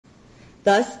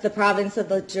Thus, the province of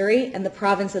the jury and the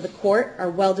province of the court are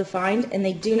well defined and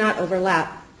they do not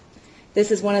overlap. This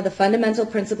is one of the fundamental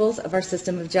principles of our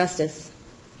system of justice.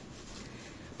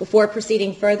 Before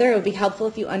proceeding further, it would be helpful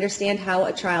if you understand how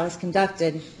a trial is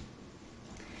conducted.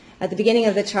 At the beginning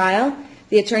of the trial,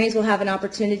 the attorneys will have an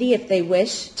opportunity, if they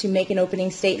wish, to make an opening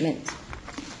statement.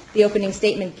 The opening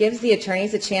statement gives the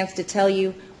attorneys a chance to tell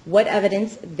you what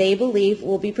evidence they believe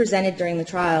will be presented during the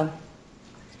trial.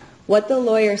 What the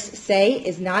lawyers say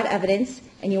is not evidence,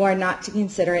 and you are not to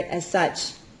consider it as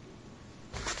such.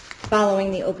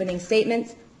 Following the opening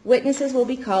statements, witnesses will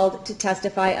be called to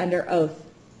testify under oath.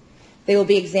 They will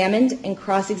be examined and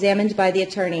cross-examined by the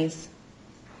attorneys.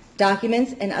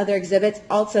 Documents and other exhibits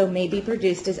also may be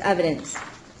produced as evidence.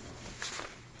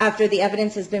 After the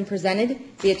evidence has been presented,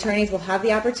 the attorneys will have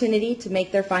the opportunity to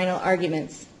make their final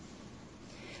arguments.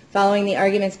 Following the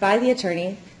arguments by the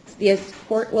attorney, the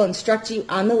court will instruct you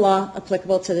on the law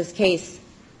applicable to this case.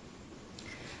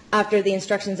 After the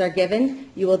instructions are given,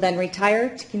 you will then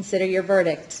retire to consider your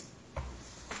verdict.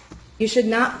 You should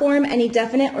not form any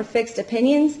definite or fixed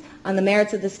opinions on the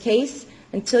merits of this case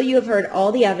until you have heard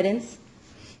all the evidence,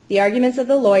 the arguments of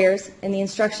the lawyers, and the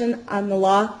instruction on the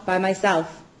law by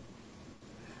myself.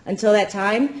 Until that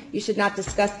time, you should not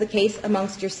discuss the case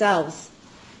amongst yourselves.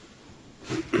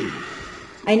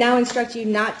 I now instruct you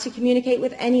not to communicate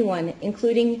with anyone,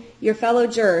 including your fellow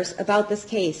jurors, about this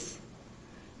case.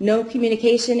 No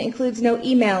communication includes no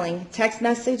emailing, text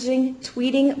messaging,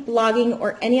 tweeting, blogging,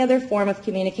 or any other form of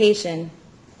communication.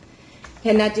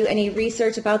 Cannot do any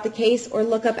research about the case or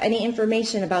look up any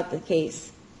information about the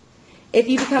case. If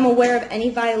you become aware of any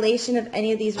violation of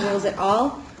any of these rules at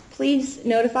all, please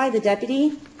notify the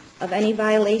deputy of any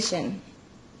violation.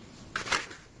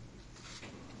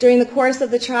 During the course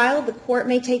of the trial, the court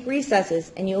may take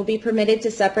recesses, and you will be permitted to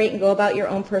separate and go about your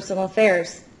own personal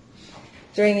affairs.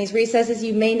 During these recesses,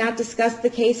 you may not discuss the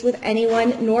case with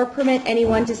anyone, nor permit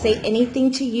anyone to say anything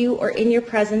to you or in your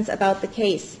presence about the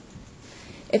case.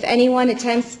 If anyone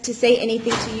attempts to say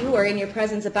anything to you or in your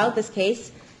presence about this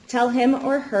case, tell him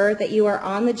or her that you are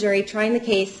on the jury trying the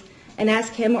case and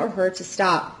ask him or her to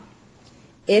stop.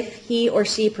 If he or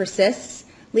she persists,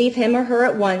 leave him or her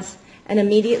at once and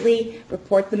immediately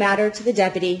report the matter to the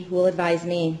deputy, who will advise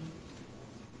me.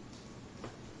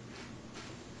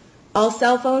 All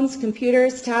cell phones,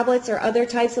 computers, tablets, or other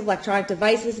types of electronic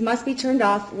devices must be turned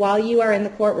off while you are in the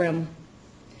courtroom.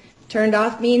 Turned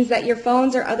off means that your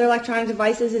phones or other electronic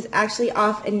devices is actually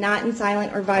off and not in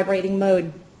silent or vibrating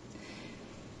mode.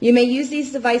 You may use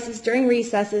these devices during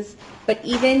recesses, but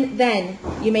even then,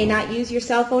 you may not use your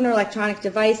cell phone or electronic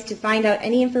device to find out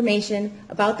any information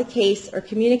about the case or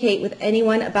communicate with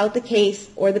anyone about the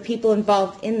case or the people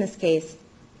involved in this case.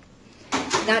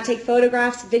 Do not take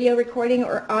photographs, video recording,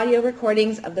 or audio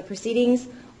recordings of the proceedings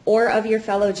or of your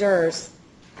fellow jurors.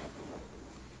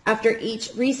 After each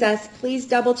recess, please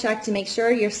double check to make sure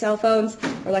your cell phones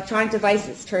or electronic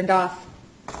devices turned off.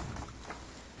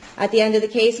 At the end of the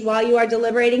case, while you are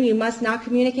deliberating, you must not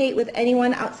communicate with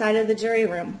anyone outside of the jury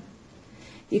room.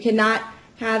 You cannot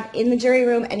have in the jury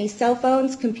room any cell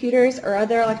phones, computers, or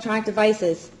other electronic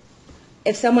devices.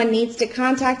 If someone needs to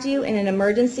contact you in an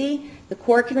emergency, the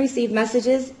court can receive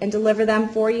messages and deliver them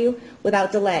for you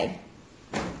without delay.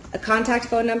 A contact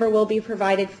phone number will be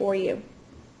provided for you.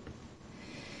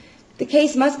 The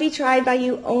case must be tried by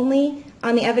you only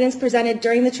on the evidence presented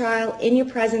during the trial, in your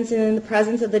presence and in the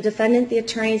presence of the defendant, the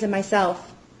attorneys, and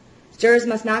myself. Jurors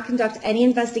must not conduct any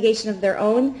investigation of their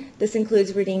own. This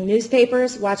includes reading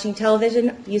newspapers, watching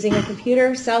television, using a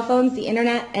computer, cell phones, the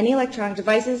internet, any electronic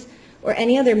devices, or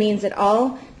any other means at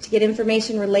all to get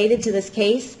information related to this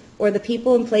case or the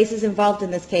people and places involved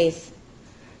in this case.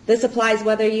 This applies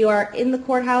whether you are in the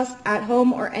courthouse, at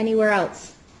home, or anywhere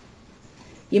else.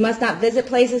 You must not visit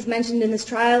places mentioned in this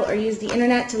trial or use the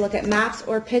internet to look at maps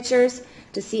or pictures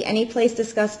to see any place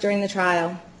discussed during the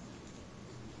trial.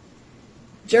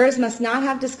 Jurors must not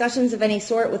have discussions of any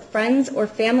sort with friends or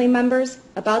family members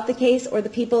about the case or the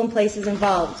people and places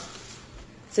involved.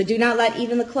 So do not let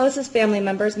even the closest family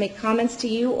members make comments to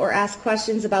you or ask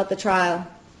questions about the trial.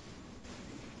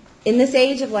 In this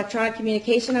age of electronic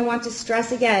communication, I want to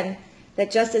stress again that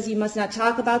just as you must not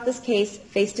talk about this case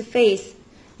face to face,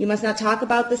 you must not talk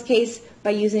about this case by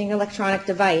using an electronic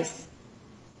device.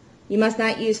 You must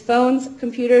not use phones,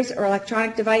 computers, or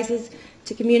electronic devices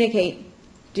to communicate.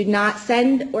 Do not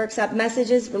send or accept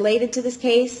messages related to this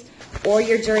case or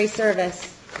your jury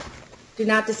service. Do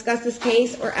not discuss this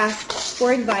case or ask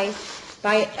for advice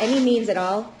by any means at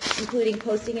all, including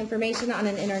posting information on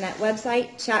an internet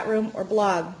website, chat room, or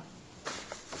blog.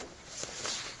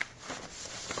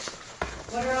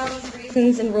 What are all these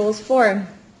reasons and rules for?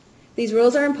 These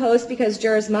rules are imposed because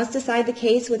jurors must decide the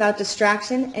case without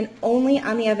distraction and only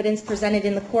on the evidence presented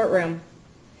in the courtroom.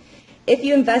 If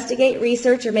you investigate,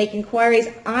 research, or make inquiries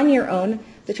on your own,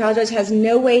 the trial judge has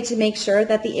no way to make sure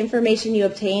that the information you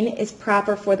obtain is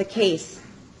proper for the case.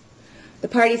 The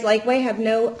parties likewise have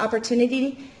no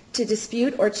opportunity to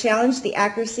dispute or challenge the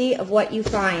accuracy of what you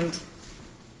find.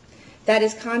 That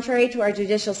is contrary to our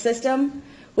judicial system,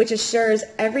 which assures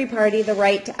every party the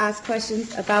right to ask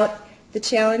questions about the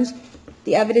challenge,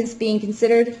 the evidence being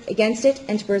considered against it,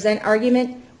 and to present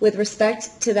argument with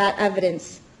respect to that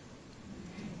evidence.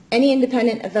 Any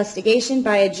independent investigation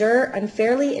by a juror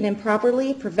unfairly and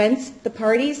improperly prevents the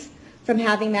parties from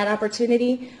having that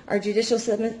opportunity, our judicial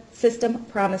system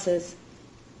promises.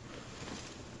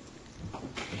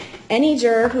 Any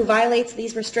juror who violates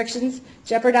these restrictions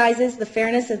jeopardizes the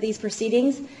fairness of these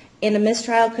proceedings, and a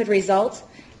mistrial could result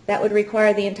that would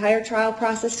require the entire trial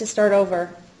process to start over.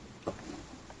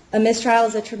 A mistrial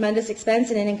is a tremendous expense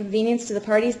and an inconvenience to the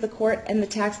parties, the court, and the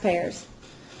taxpayers.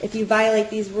 If you violate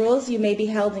these rules, you may be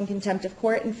held in contempt of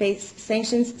court and face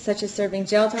sanctions such as serving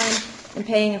jail time and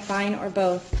paying a fine or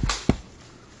both.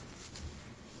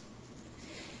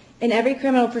 In every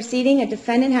criminal proceeding, a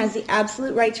defendant has the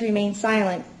absolute right to remain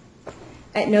silent.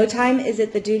 At no time is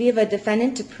it the duty of a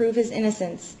defendant to prove his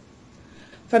innocence.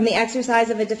 From the exercise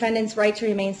of a defendant's right to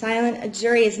remain silent, a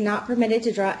jury is not permitted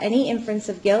to draw any inference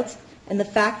of guilt, and the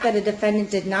fact that a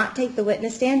defendant did not take the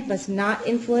witness stand must not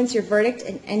influence your verdict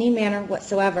in any manner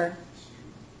whatsoever.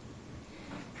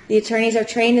 The attorneys are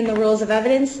trained in the rules of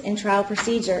evidence and trial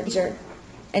procedure,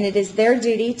 and it is their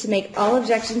duty to make all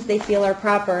objections they feel are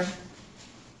proper.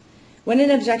 When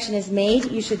an objection is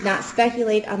made, you should not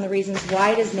speculate on the reasons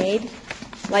why it is made.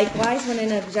 Likewise, when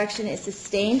an objection is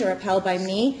sustained or upheld by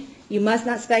me, you must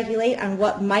not speculate on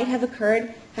what might have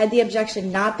occurred had the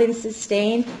objection not been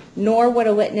sustained, nor what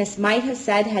a witness might have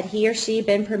said had he or she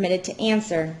been permitted to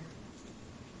answer.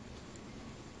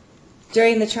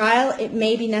 During the trial, it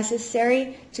may be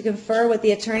necessary to confer with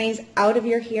the attorneys out of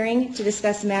your hearing to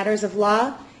discuss matters of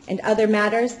law and other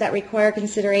matters that require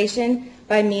consideration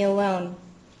by me alone.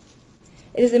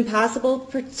 It is impossible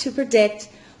to predict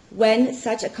when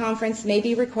such a conference may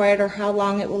be required or how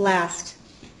long it will last.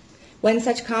 When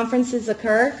such conferences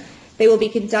occur, they will be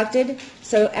conducted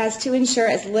so as to ensure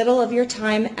as little of your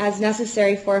time as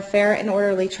necessary for a fair and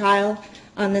orderly trial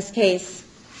on this case.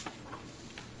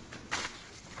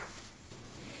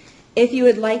 If you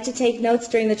would like to take notes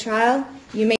during the trial,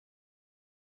 you may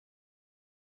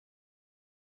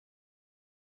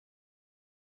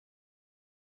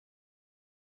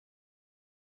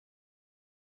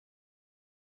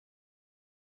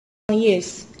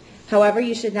use. However,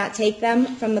 you should not take them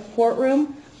from the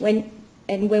courtroom when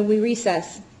we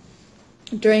recess.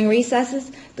 During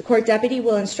recesses, the court deputy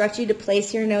will instruct you to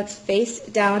place your notes face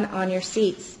down on your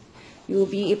seats. You will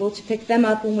be able to pick them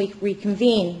up when we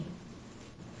reconvene.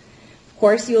 Of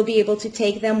course, you will be able to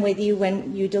take them with you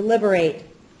when you deliberate.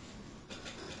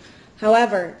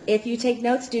 However, if you take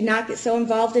notes, do not get so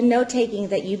involved in note-taking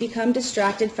that you become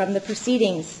distracted from the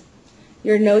proceedings.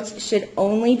 Your notes should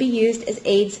only be used as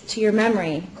aids to your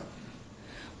memory.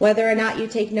 Whether or not you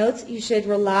take notes, you should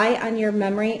rely on your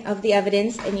memory of the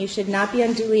evidence, and you should not be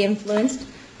unduly influenced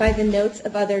by the notes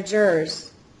of other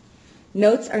jurors.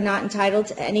 Notes are not entitled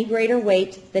to any greater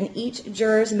weight than each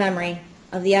juror's memory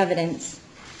of the evidence.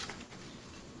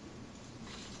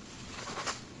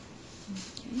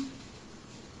 Okay.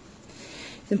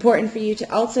 It's important for you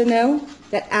to also know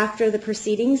that after the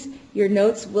proceedings, your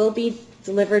notes will be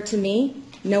delivered to me.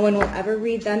 No one will ever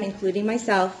read them, including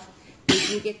myself. They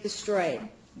do get destroyed.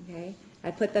 Okay?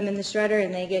 I put them in the shredder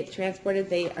and they get transported.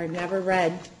 They are never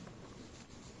read.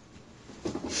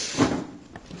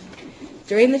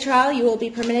 During the trial, you will be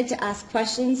permitted to ask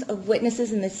questions of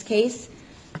witnesses in this case.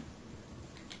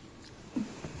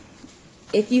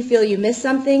 If you feel you missed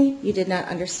something, you did not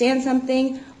understand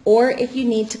something, or if you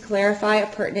need to clarify a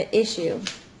pertinent issue.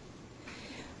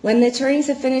 When the attorneys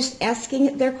have finished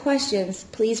asking their questions,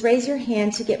 please raise your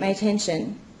hand to get my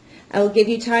attention. I will give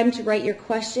you time to write your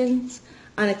questions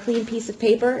on a clean piece of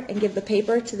paper and give the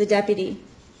paper to the deputy.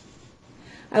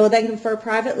 I will then confer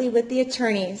privately with the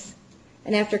attorneys,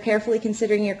 and after carefully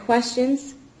considering your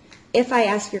questions, if I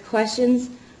ask your questions,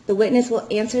 the witness will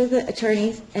answer the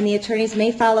attorneys, and the attorneys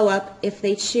may follow up if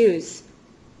they choose.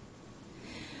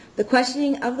 The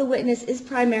questioning of the witness is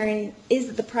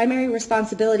the primary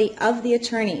responsibility of the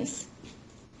attorneys.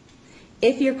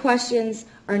 If your questions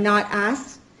are not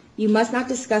asked, you must not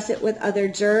discuss it with other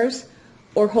jurors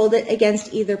or hold it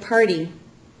against either party.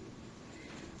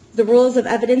 The rules of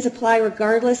evidence apply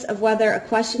regardless of whether a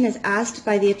question is asked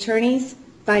by the attorneys,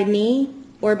 by me,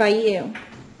 or by you.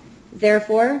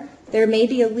 Therefore, there may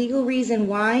be a legal reason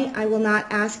why I will not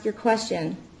ask your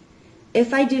question.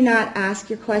 If I do not ask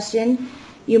your question,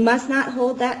 you must not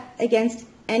hold that against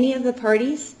any of the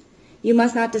parties. You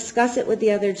must not discuss it with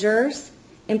the other jurors,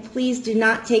 and please do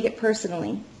not take it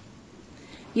personally.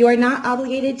 You are not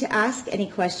obligated to ask any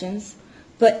questions,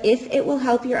 but if it will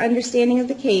help your understanding of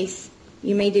the case,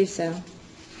 you may do so.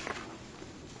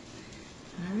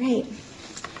 All right.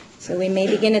 So we may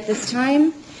begin at this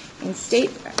time. And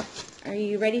state, are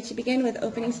you ready to begin with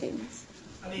opening statements?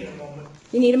 I need a moment.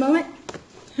 You need a moment?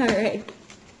 All right.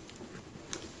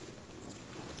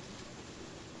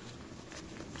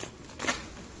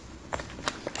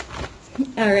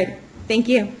 All right. Thank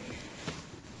you.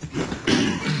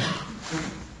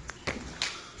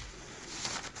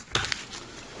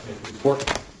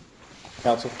 Report,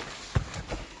 counsel,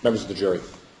 members of the jury.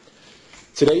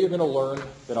 Today you're going to learn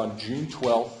that on June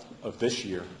 12th of this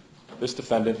year, this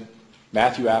defendant,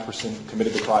 Matthew Apperson,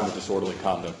 committed the crime of disorderly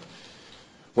conduct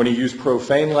when he used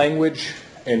profane language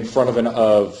in front of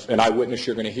an eyewitness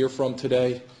you're going to hear from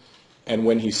today, and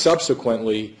when he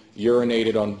subsequently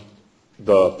urinated on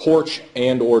the porch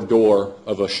and or door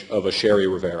of a Sherry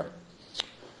Rivera.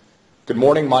 Good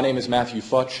morning, my name is Matthew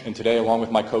Futch, and today, along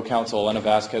with my co-counsel Elena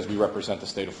Vasquez, we represent the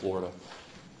state of Florida.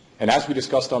 And as we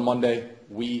discussed on Monday,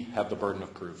 we have the burden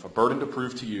of proof, a burden to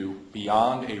prove to you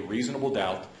beyond a reasonable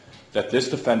doubt that this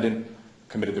defendant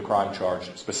committed the crime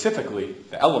charged, specifically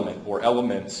the element or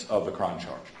elements of the crime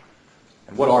charge.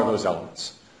 And what are those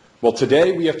elements? Well,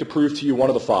 today we have to prove to you one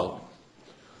of the following.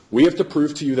 We have to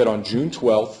prove to you that on June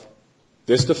 12th,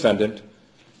 this defendant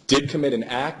did commit an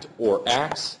act or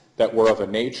acts that were of a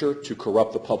nature to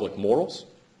corrupt the public morals,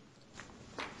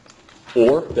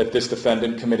 or that this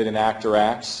defendant committed an act or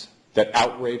acts that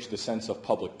outraged the sense of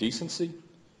public decency,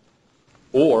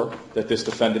 or that this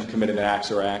defendant committed an acts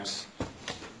or acts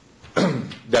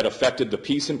that affected the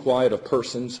peace and quiet of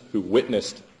persons who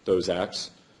witnessed those acts,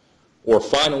 or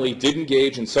finally did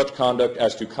engage in such conduct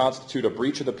as to constitute a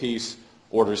breach of the peace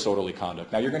or disorderly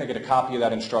conduct. Now you're going to get a copy of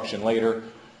that instruction later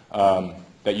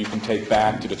that you can take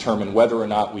back to determine whether or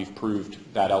not we've proved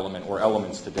that element or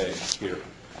elements today here.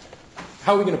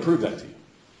 How are we going to prove that to you?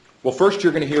 Well, first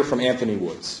you're going to hear from Anthony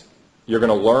Woods. You're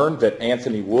going to learn that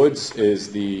Anthony Woods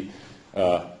is the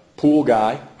pool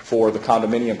guy for the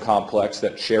condominium complex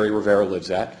that Sherry Rivera lives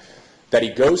at, that he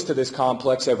goes to this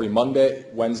complex every Monday,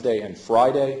 Wednesday, and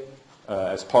Friday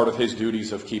as part of his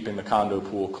duties of keeping the condo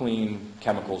pool clean,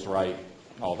 chemicals right,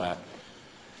 all that.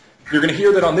 You're going to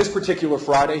hear that on this particular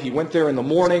Friday, he went there in the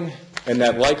morning, and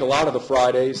that like a lot of the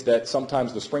Fridays, that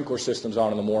sometimes the sprinkler system's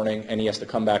on in the morning, and he has to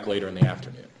come back later in the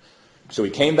afternoon. So he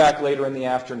came back later in the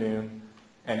afternoon,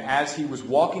 and as he was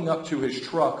walking up to his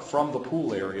truck from the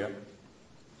pool area,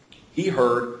 he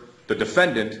heard the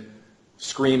defendant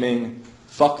screaming,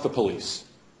 "Fuck the police."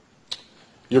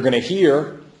 You're going to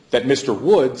hear that Mr.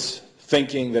 Woods,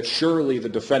 thinking that surely the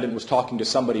defendant was talking to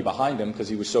somebody behind him because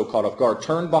he was so caught off guard,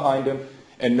 turned behind him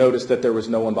and noticed that there was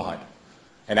no one behind him.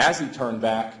 And as he turned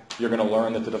back, you're going to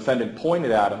learn that the defendant pointed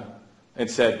at him and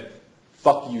said,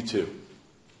 "Fuck you too."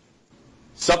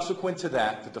 Subsequent to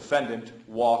that, the defendant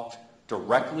walked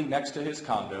directly next to his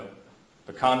condo.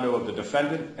 The condo of the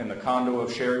defendant and the condo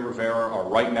of Sherry Rivera are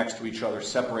right next to each other,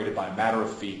 separated by a matter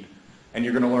of feet. And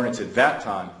you're going to learn it's at that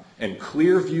time, in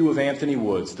clear view of Anthony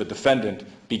Woods, the defendant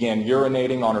began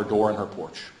urinating on her door and her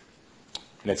porch.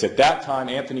 And it's at that time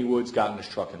Anthony Woods got in his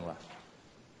truck and left.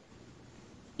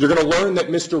 You're going to learn that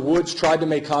Mr. Woods tried to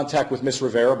make contact with Ms.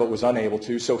 Rivera but was unable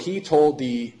to, so he told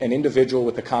an individual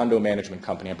with the condo management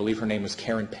company, I believe her name was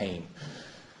Karen Payne,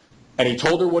 and he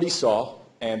told her what he saw,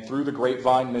 and through the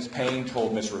grapevine, Ms. Payne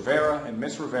told Ms. Rivera, and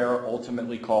Ms. Rivera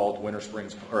ultimately called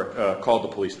called the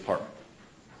police department.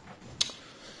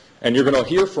 And you're going to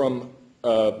hear from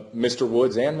Mr.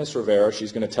 Woods and Ms. Rivera.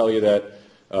 She's going to tell you that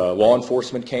law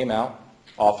enforcement came out,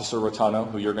 Officer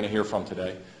Rotuno, who you're going to hear from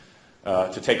today,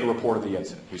 to take a report of the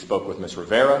incident. We spoke with Ms.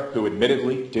 Rivera, who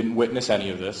admittedly didn't witness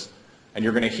any of this. And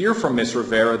you're going to hear from Ms.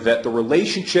 Rivera that the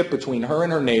relationship between her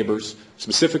and her neighbors,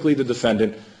 specifically the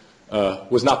defendant,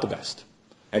 was not the best.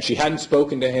 And she hadn't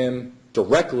spoken to him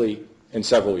directly in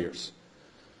several years.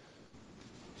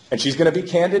 And she's going to be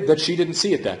candid that she didn't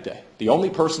see it that day. The only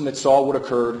person that saw what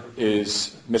occurred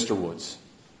is Mr. Woods.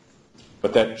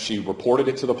 But that she reported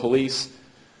it to the police.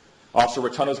 Officer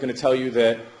Rotuno is going to tell you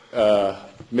that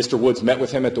Mr. Woods met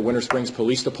with him at the Winter Springs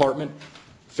Police Department,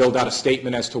 filled out a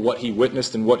statement as to what he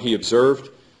witnessed and what he observed,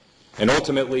 and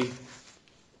ultimately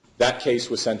that case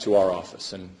was sent to our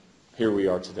office, and here we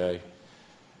are today.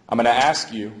 I'm going to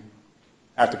ask you,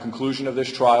 at the conclusion of this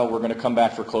trial, we're going to come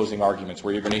back for closing arguments,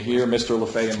 where you're going to hear Mr.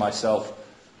 LaFay and myself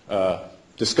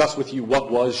discuss with you what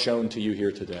was shown to you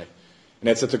here today. And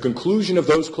it's at the conclusion of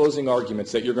those closing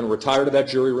arguments that you're going to retire to that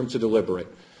jury room to deliberate.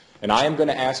 And I am going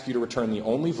to ask you to return the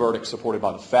only verdict supported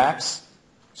by the facts,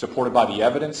 supported by the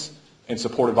evidence, and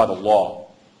supported by the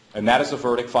law. And that is a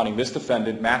verdict finding this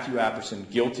defendant, Matthew Apperson,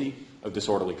 guilty of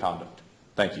disorderly conduct.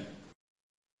 Thank you.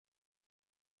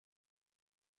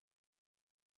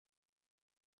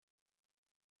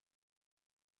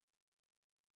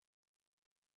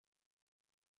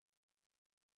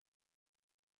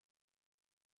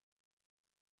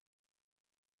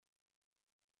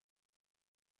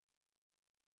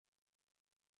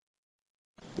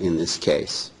 In this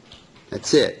case.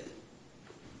 That's it.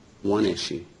 One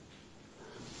issue.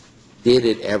 Did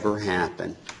it ever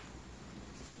happen?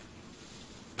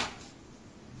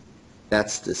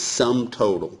 That's the sum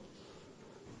total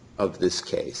of this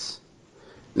case.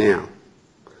 Now,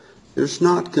 there's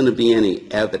not going to be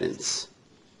any evidence,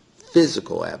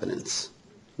 physical evidence,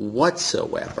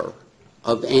 whatsoever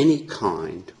of any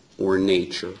kind or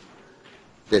nature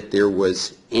that there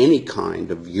was any kind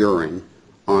of urine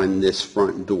on this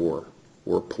front door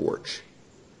or porch.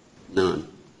 None.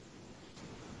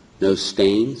 No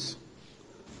stains,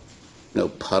 no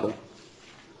puddle,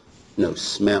 no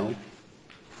smell.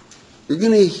 You're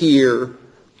going to hear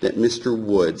that Mr.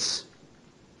 Woods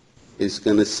is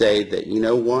going to say that, you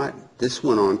know what, this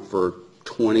went on for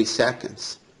 20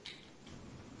 seconds.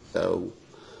 So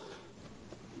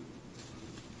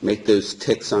make those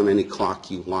ticks on any clock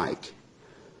you like.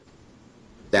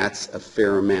 That's a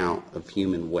fair amount of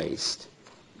human waste.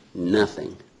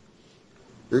 Nothing.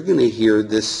 You're going to hear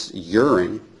this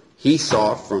urine he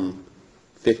saw from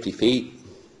 50 feet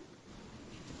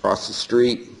across the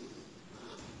street,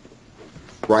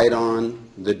 right on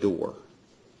the door.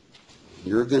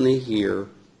 You're going to hear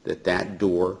that that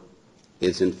door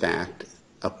is in fact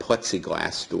a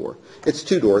plexiglass door. It's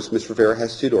two doors. Ms. Rivera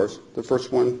has two doors. The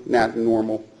first one, not a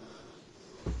normal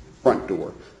front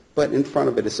door, but in front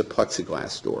of it is a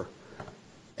plexiglass door,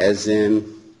 as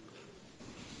in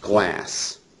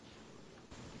glass.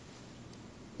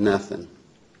 Nothing.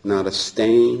 Not a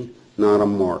stain, not a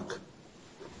mark.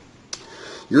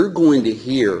 You're going to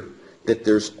hear that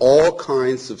there's all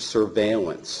kinds of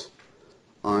surveillance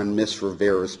on Miss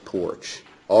Rivera's porch,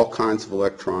 all kinds of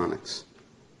electronics.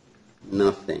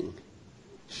 Nothing.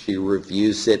 She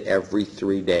reviews it every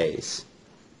 3 days.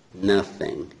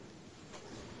 Nothing.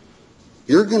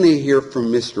 You're going to hear from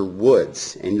Mr.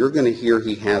 Woods, and you're going to hear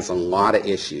he has a lot of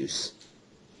issues.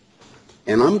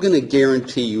 And I'm going to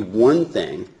guarantee you one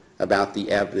thing about the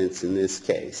evidence in this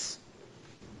case.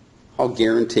 I'll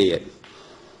guarantee it.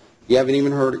 You haven't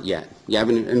even heard it yet. You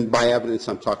haven't, and by evidence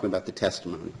I'm talking about the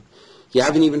testimony. You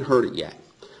haven't even heard it yet.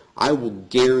 I will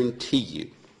guarantee you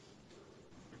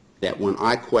that when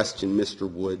I question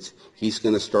Mr. Woods, he's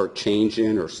going to start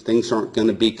changing, or things aren't going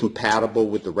to be compatible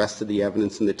with the rest of the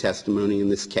evidence in the testimony in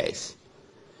this case.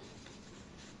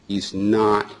 He's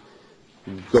not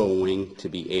going to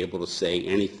be able to say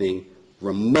anything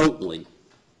remotely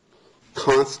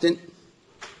constant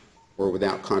or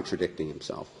without contradicting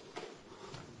himself.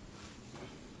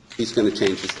 He's going to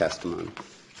change his testimony.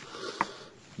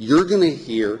 You're going to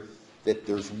hear that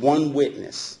there's one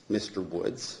witness, Mr.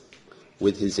 Woods,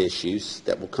 with his issues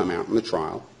that will come out in the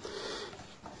trial.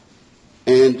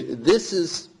 And this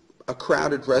is a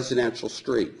crowded residential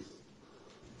street,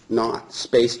 not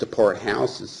spaced apart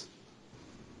houses,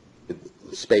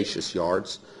 spacious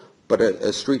yards, but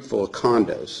a street full of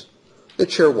condos. The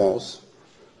chair walls,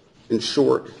 in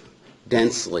short,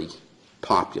 densely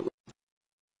populated.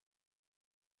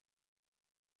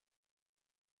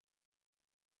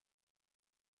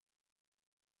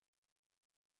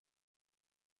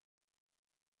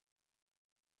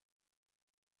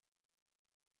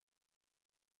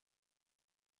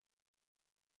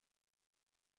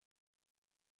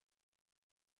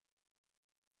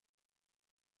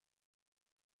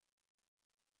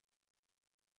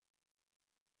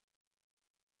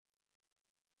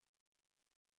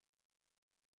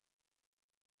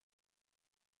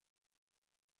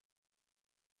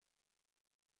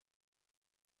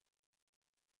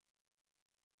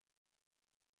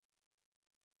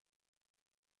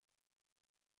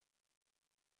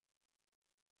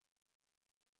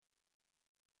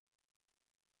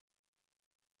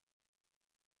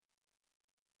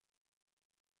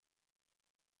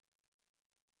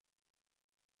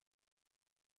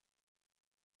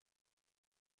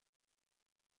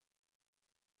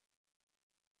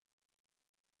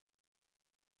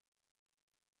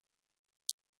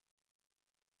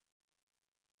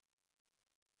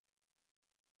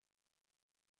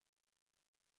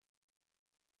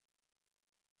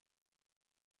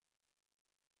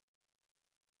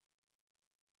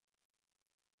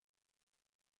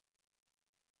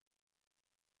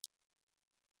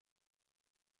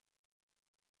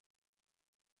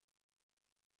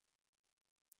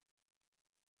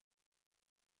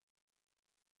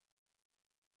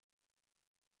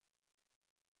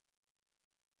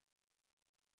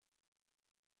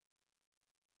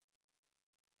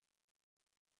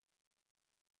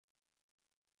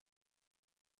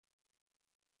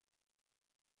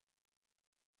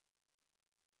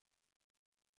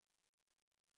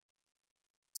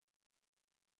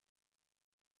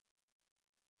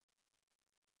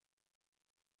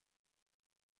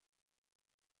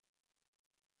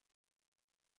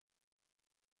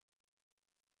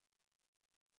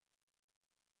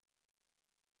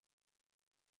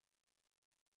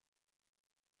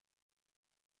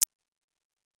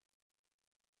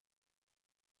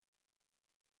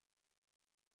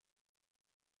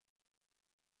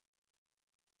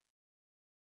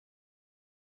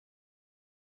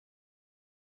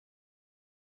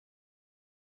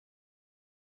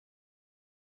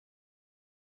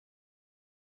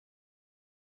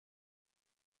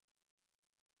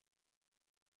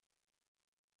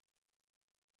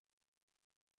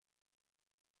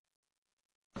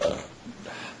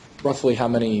 Roughly how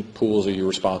many pools are you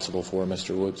responsible for,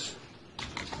 Mr. Woods?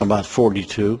 About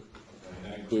 42.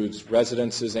 That includes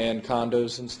residences and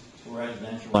condos and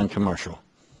Residential and commercial.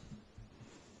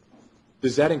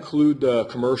 Does that include the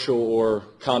commercial or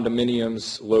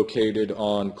condominiums located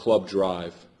on Club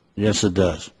Drive? Yes, it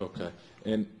does. Okay.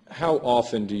 And how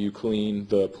often do you clean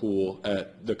the pool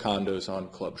at the condos on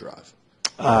Club Drive?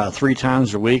 3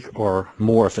 times a week or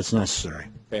more if it's necessary.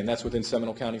 Okay, and that's within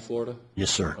Seminole County, Florida? Yes,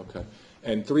 sir. Okay.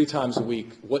 And 3 times a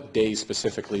week, what days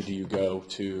specifically do you go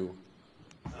to?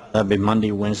 That'd be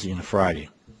Monday, Wednesday, and Friday.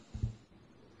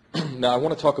 Now, I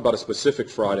want to talk about a specific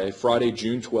Friday, Friday,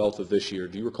 June 12th of this year.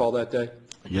 Do you recall that day?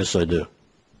 Yes, I do.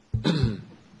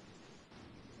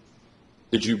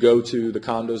 Did you go to the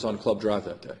condos on Club Drive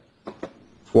that day?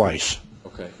 Twice.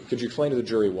 Okay. Could you explain to the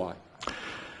jury why?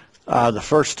 The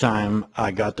first time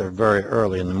I got there very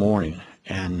early in the morning,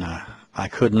 and I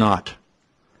could not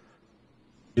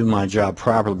do my job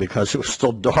properly because it was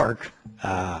still dark.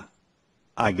 I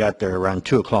got there around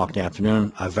 2 o'clock in the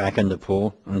afternoon. I vacuumed the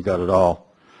pool and got it all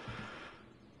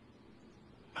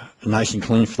nice and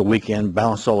clean for the weekend,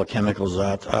 balanced all the chemicals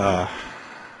out.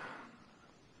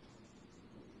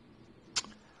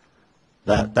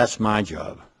 That's my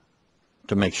job,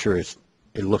 to make sure it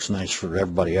looks nice for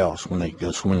everybody else when they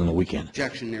go swimming on the weekend.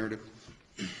 Objection, narrative.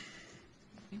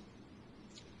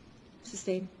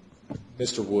 Sustained.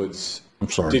 Mr. Woods. I'm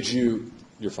sorry.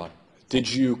 You're fine.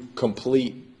 Did you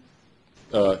complete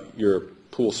your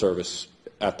pool service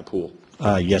at the pool?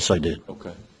 Yes, I did.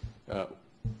 Okay.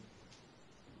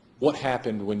 What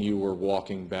happened when you were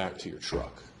walking back to your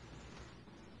truck?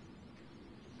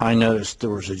 I noticed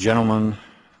there was a gentleman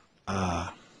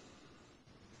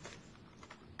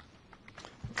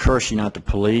cursing at the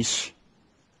police.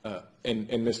 And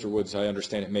Mr. Woods, I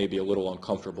understand it may be a little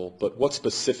uncomfortable, but what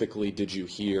specifically did you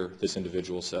hear this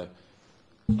individual say?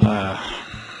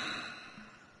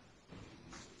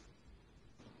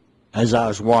 As I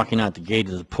was walking out the gate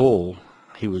of the pool,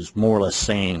 he was more or less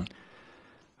saying,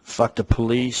 fuck the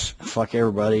police, fuck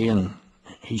everybody, and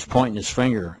he's pointing his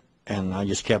finger, and I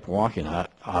just kept walking. I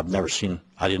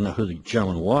didn't know who the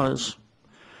gentleman was.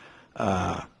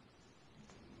 I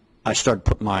started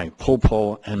putting my pull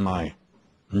pole and my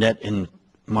net in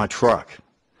my truck,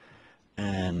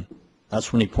 and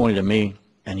that's when he pointed at me,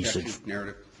 and he said,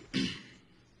 Narrative.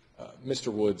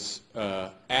 Mr. Woods,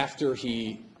 after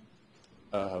he,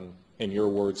 in your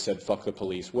words, said fuck the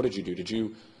police, what did you do? Did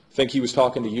you think he was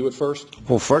talking to you at first?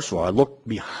 well, first of all, I looked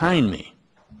behind me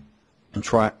and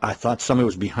I thought somebody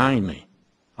was behind me.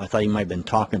 I thought he might have been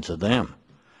talking to them,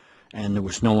 and there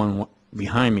was no one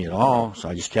behind me at all, so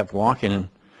I just kept walking and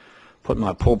put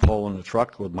my pull pole in the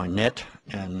truck with my net,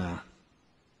 and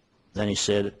then he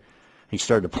started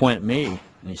to point at me,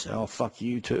 and he said, oh, fuck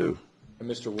you too. And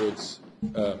Mr. Woods,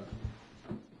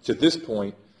 to this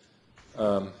point,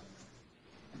 or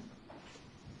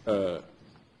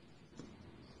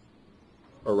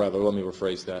rather, let me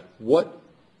rephrase that. What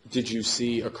did you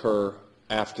see occur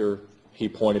after he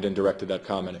pointed and directed that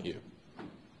comment at you?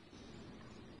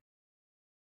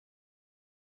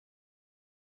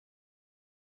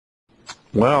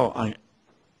 Well,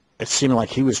 it seemed like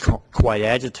he was quite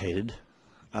agitated.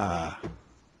 And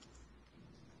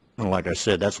like I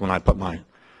said, that's when I put my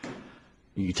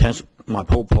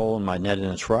pull pole and my net in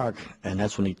the truck, and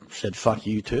that's when he said, fuck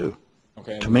you too.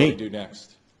 Okay, and to what me. did he do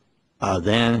next?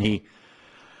 Then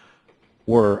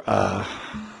where a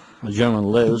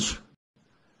gentleman lives,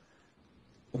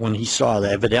 when he saw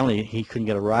that, evidently he couldn't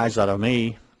get a rise out of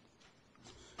me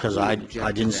because I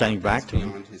didn't say anything back to him.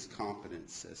 Beyond his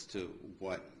competence as to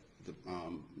what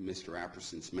Mr.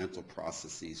 Apperson's mental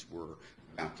processes were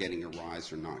about getting a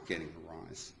rise or not getting a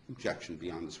rise. Objection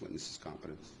beyond this witness's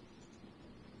competence.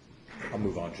 I'll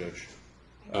move on, Judge.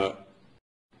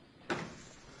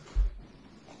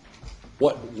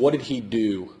 What did he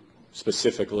do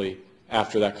specifically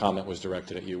after that comment was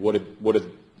directed at you? What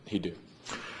did he do?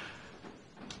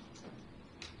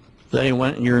 Then he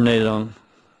went and urinated on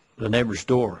the neighbor's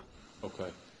door.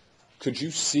 Okay. Could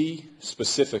you see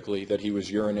specifically that he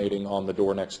was urinating on the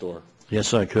door next door?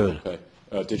 Yes, I could. Okay.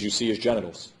 Did you see his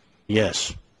genitals?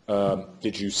 Yes.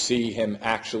 Did you see him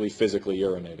actually physically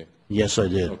urinating? Yes, I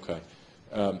did. Okay.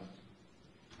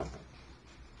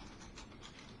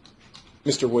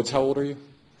 Mr. Woods, how old are you?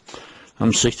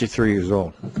 I'm 63 years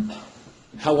old.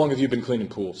 How long have you been cleaning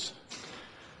pools?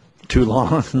 Too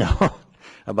long? No.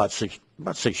 About 6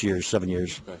 years, 7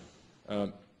 years.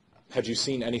 Okay. Had you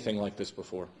seen anything like this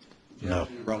before? No.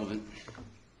 Relevant.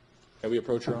 Can we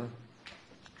approach, Your Honor?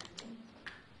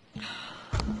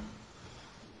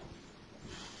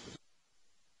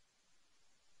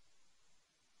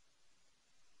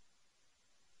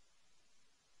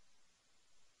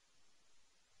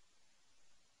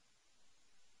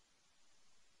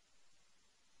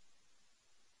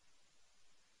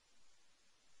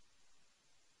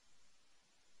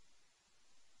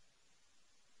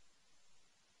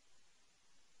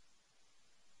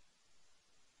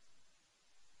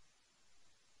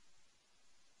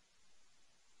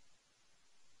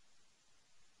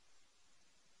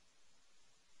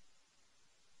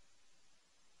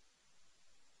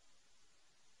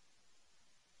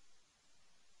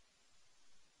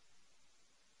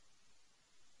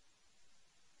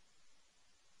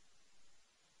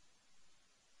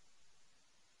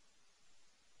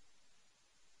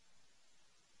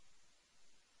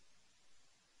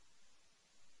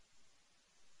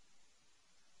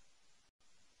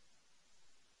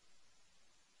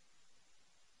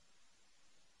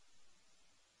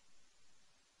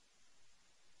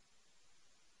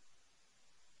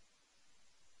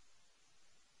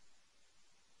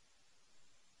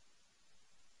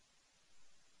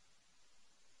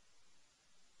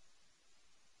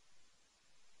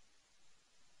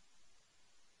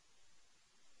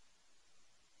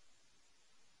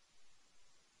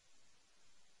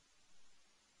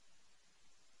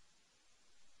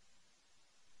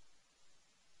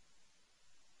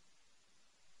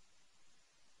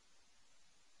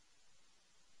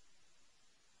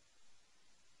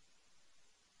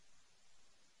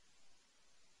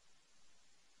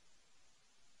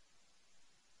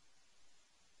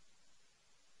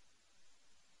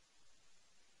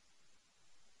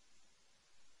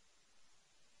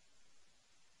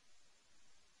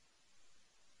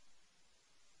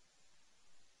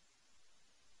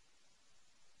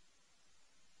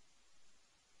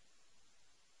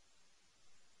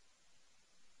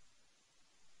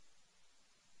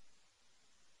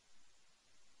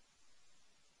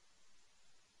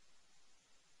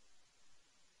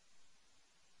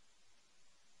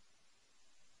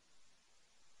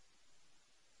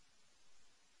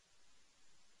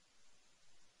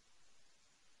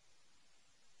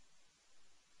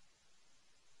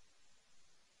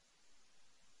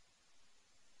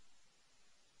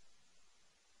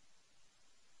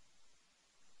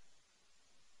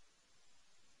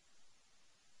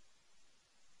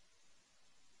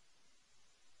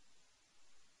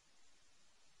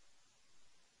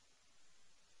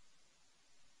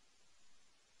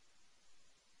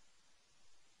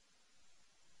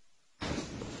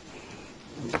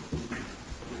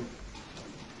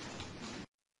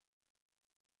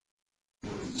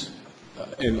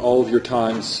 In all of your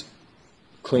times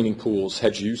cleaning pools,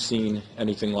 had you seen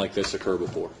anything like this occur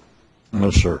before?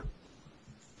 No, sir.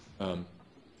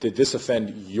 Did this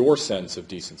offend your sense of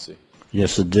decency?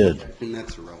 Yes, it did. And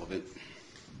that's irrelevant.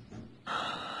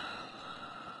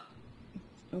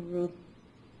 Overruled.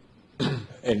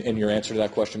 And your answer to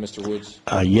that question, Mr. Woods?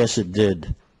 Yes, it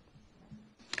did.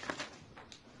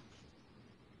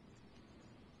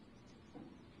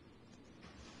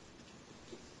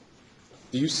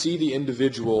 Do you see the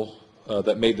individual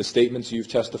that made the statements you've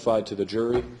testified to the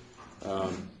jury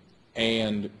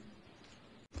and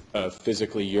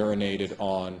physically urinated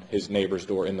on his neighbor's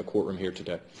door in the courtroom here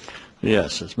today?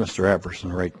 Yes, it's Mr.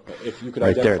 Apperson If you could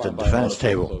right there at identify the him by an defense article of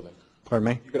table. clothing. Pardon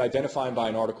me? You could identify him by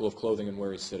an article of clothing and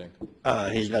where he's sitting.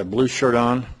 He's got a blue shirt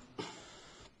on.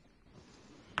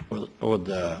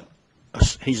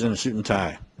 He's in a suit and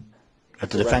tie at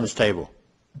the defense table.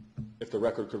 If the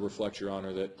record could reflect, Your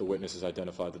Honor, that the witness has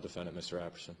identified the defendant, Mr.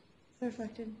 Apperson.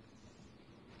 Reflected.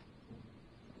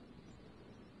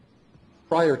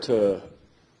 Prior to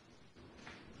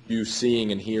you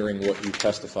seeing and hearing what you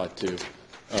testified to,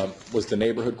 was the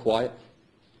neighborhood quiet?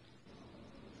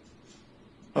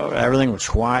 Everything was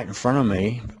quiet in front of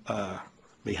me.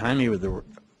 Behind me, the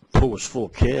pool was full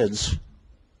of kids.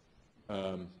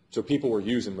 So people were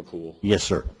using the pool? Yes,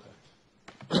 sir.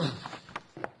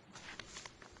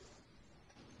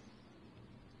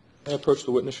 May I approach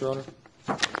the witness, Your Honor?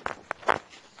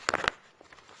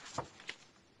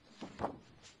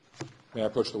 May I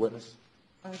approach the witness?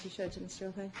 If you showed it to Mr.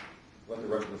 O'Hay. Let the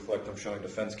record reflect I'm showing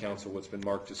defense counsel what's been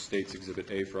marked as State's Exhibit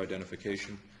A for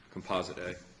identification, Composite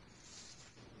A.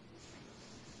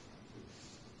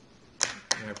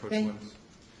 May I approach the witness?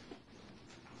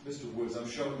 Mr. Woods, I'm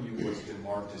showing you what's been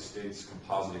marked as State's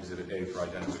Composite Exhibit A for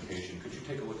identification. Could you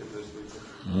take a look at this, please?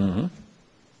 Mm-hmm.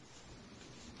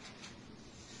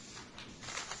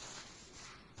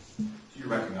 Do you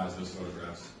recognize those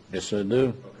photographs? Yes, I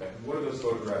do. Okay. And what do those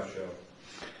photographs show?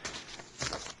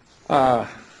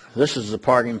 This is the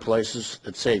parking places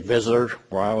that say visitor,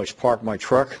 where I always park my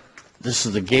truck. This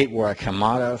is the gate where I come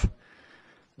out of.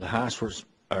 The house was,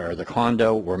 or the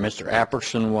condo where Mr.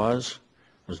 Apperson was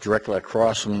directly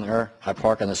across from there. I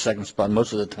park on the second spot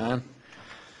most of the time.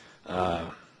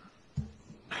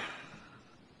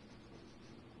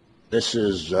 This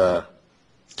is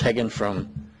taken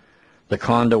from the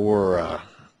condo where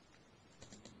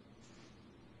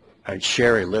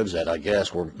Sherry lives at, I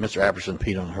guess, where Mr. Apperson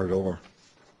peed on her door.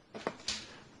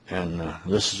 And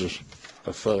this is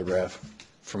a photograph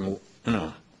from,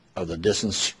 of the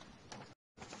distance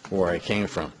where I came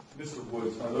from. Mr.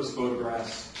 Woods, are those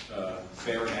photographs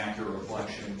fair and accurate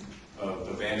reflection of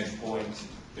the vantage point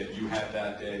that you had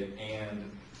that day and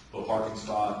the parking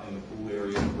spot and the pool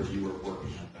area where you were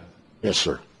working at that? Yes,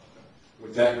 sir.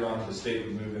 With that, Your Honor, the State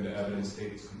would move into evidence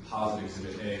State's Composite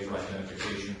Exhibit A for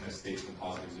identification as State's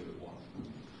Composite Exhibit 1.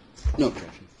 No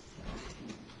objection.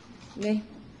 You may.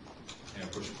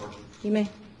 And push the court. You may.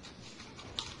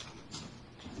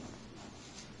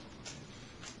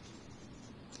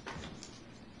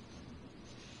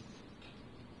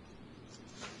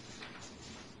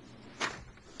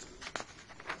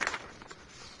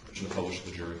 Motion to publish to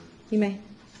the jury. You may.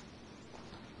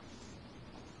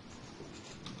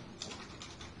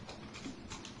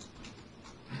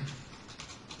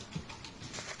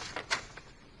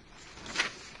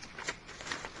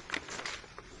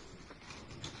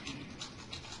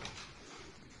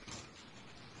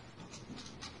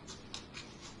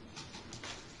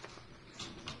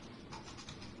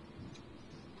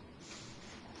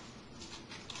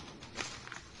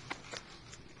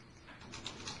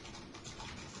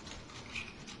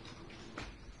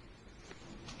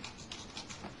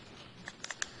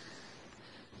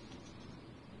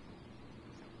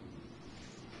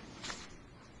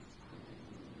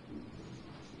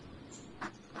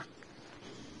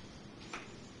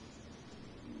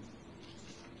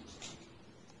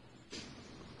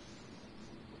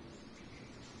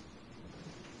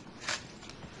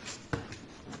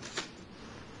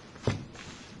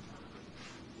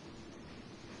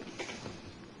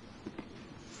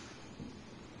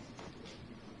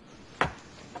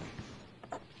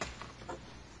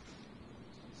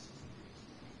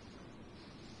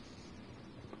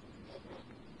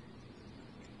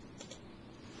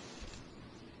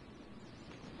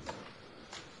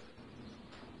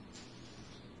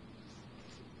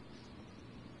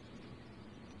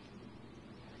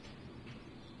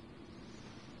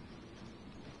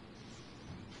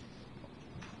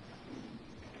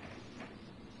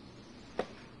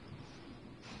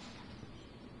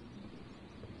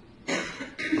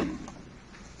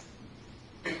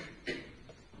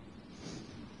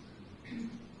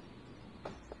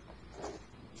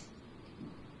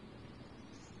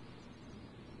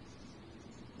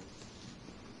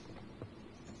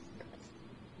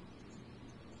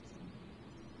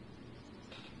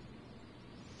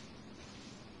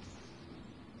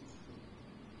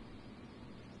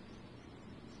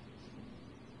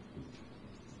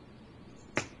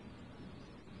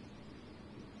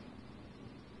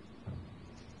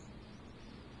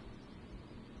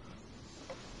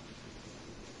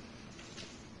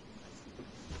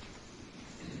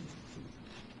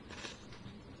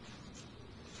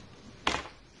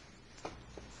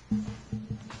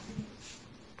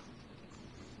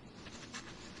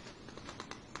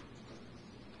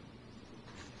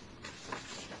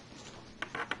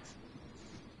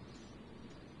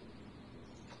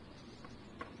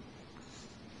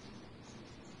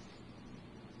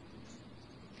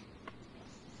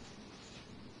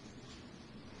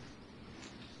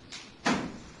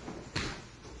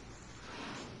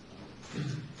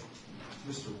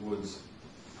 Mr. Woods,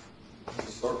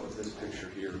 let's start with this picture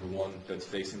here, the one that's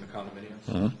facing the condominiums.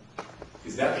 Mm-hmm.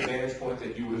 Is that the vantage point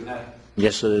that you would have?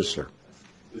 Yes, it is, sir.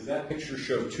 Does that picture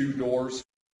show two doors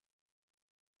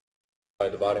by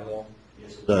a dividing wall?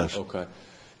 Yes, it does. Okay.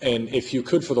 And if you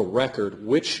could, for the record,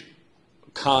 which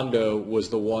condo was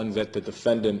the one that the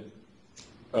defendant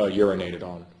urinated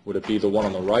on? Would it be the one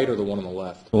on the right or the one on the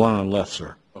left? The one on the left,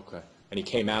 sir. Okay. And he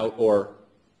came out, or,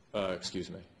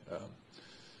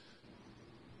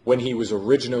 when he was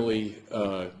originally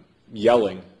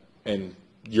yelling in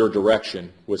your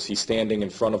direction, was he standing in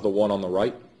front of the one on the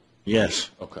right? Yes.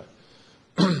 Okay.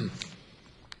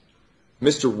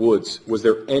 Mr. Woods, was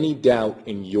there any doubt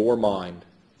in your mind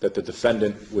that the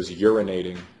defendant was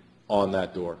urinating on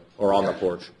that door or on the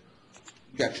porch?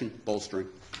 Objection, bolstering.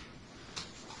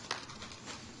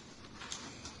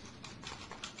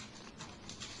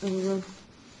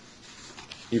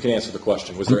 You can answer the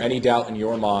question. Was there any doubt in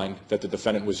your mind that the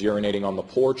defendant was urinating on the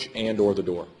porch and or the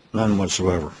door? None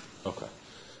whatsoever. Okay.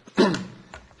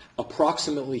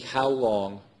 Approximately how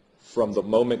long from the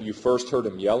moment you first heard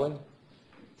him yelling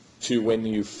to when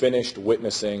you finished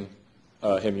witnessing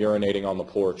him urinating on the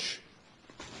porch,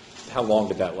 how long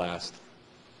did that last?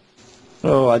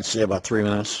 Oh, I'd say about 3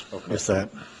 minutes, Okay. if that.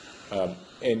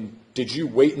 And did you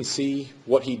wait and see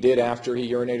what he did after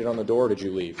he urinated on the door, or did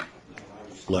you leave?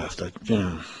 Left.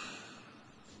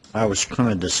 I was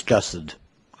kind of disgusted.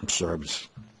 I'm sorry.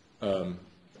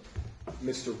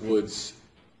 Mr. Woods,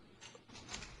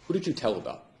 who did you tell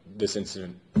about this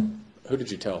incident? Who did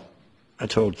you tell? I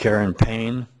told Karen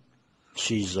Payne.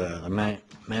 She's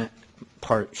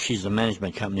she's the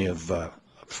management company of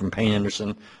from Payne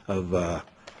Anderson of the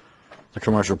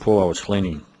commercial pool I was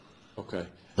cleaning. Okay.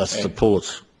 That's the And pool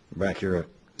that's back here. Is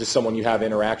this someone you have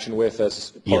interaction with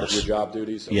as part of Yes. your job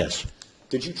duties? Okay. Yes.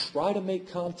 Did you try to make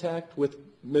contact with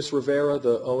Ms. Rivera,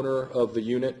 the owner of the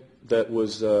unit that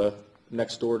was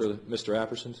next door to Mr.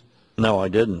 Apperson's? No, I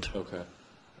didn't. Okay.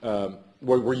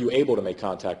 Were you able to make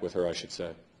contact with her, I should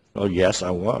say? Oh, yes,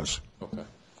 I was. Okay.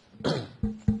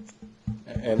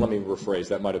 And let me rephrase,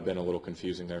 that might have been a little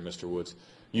confusing there, Mr. Woods.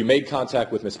 You made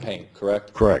contact with Ms. Payne,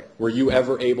 correct? Correct. Were you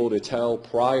ever able to tell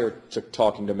prior to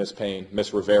talking to Ms. Payne,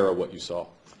 Ms. Rivera, what you saw?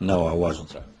 No, I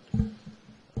wasn't. Okay.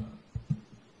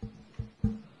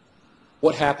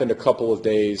 What happened a couple of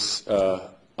days,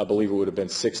 I believe it would have been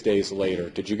 6 days later?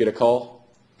 Did you get a call?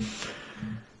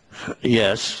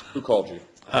 Yes. Who called you?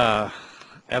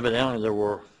 Evidently, there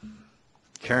were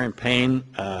Karen Payne.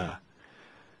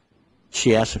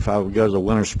 She asked if I would go to the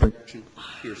Winter Spring. Objection,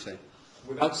 hearsay.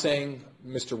 Without saying,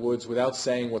 Mr. Woods, without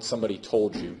saying what somebody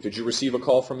told you, did you receive a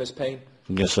call from Ms. Payne?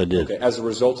 Yes, I did. Okay. As a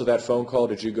result of that phone call,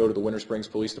 did you go to the Winter Springs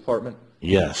Police Department?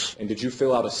 Yes. And did you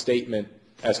fill out a statement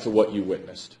as to what you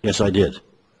witnessed? Yes, I did.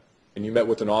 And you met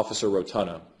with an officer,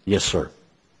 Rotunno. Yes, sir.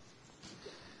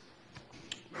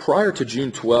 Prior to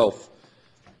June 12th,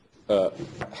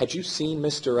 had you seen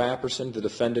Mr. Apperson, the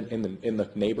defendant, in the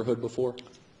neighborhood before?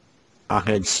 I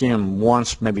had seen him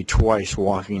once, maybe twice,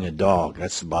 walking a dog.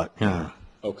 That's about,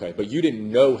 Okay, but you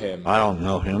didn't know him I don't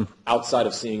know him. outside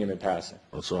of seeing him in passing.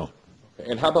 That's all.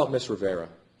 Okay. And how about Miss Rivera?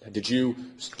 Did you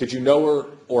know her,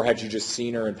 or had you just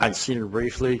seen her in I'd passing? seen her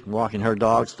briefly walking her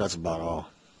dogs. That's about all.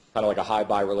 Kind of like a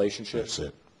hi-bye relationship? That's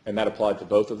it. And that applied to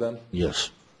both of them?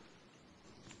 Yes.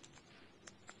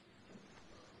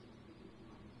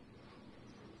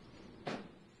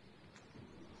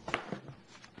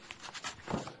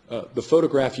 The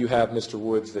photograph you have, Mr.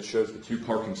 Woods, that shows the two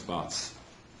parking spots,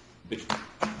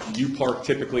 you park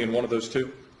typically in one of those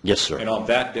two? Yes, sir. And on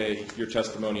that day, your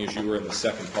testimony is you were in the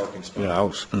second parking spot? Yeah, I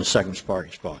was in the second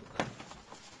parking spot.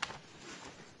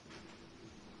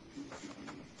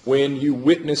 When you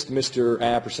witnessed Mr.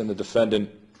 Apperson, the defendant,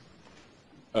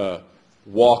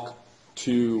 walk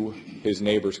to his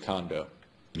neighbor's condo,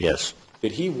 Yes.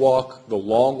 did he walk the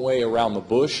long way around the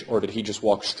bush, or did he just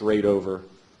walk straight over?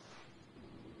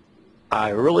 I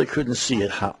really couldn't see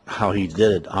it how he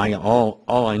did it. All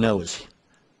I know is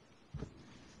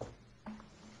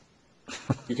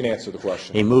You can answer the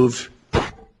question. he moved.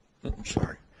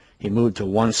 Sorry, he moved to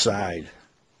one side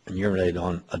and urinated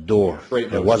on a door. Straight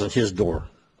It motion. wasn't his door.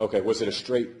 Okay, was it a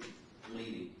straight?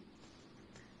 Leading.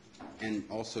 And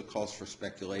also calls for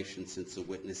speculation since the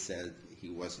witness said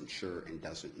he wasn't sure and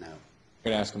doesn't know. I'm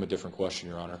going to ask him a different question,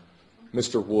 Your Honor.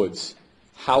 Mr. Woods,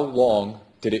 how long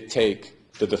did it take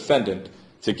the defendant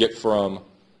to get from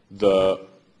the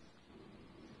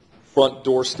front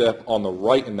doorstep on the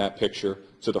right in that picture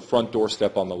to the front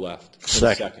doorstep on the left? In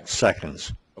seconds.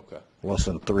 Seconds. Okay, Less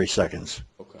than 3 seconds.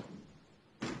 okay.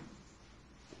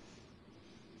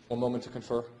 One moment to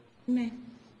confer. May.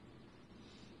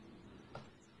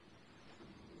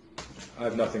 I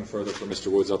have nothing further for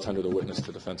Mr. Woods. I'll tender the witness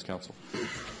to defense counsel.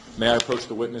 May I approach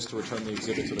the witness to return the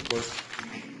exhibit to the clerk?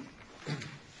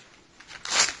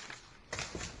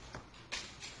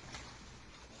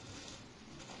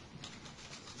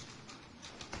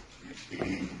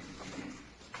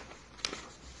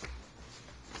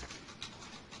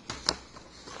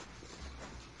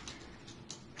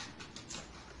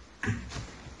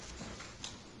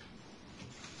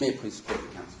 May it please support the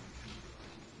counsel.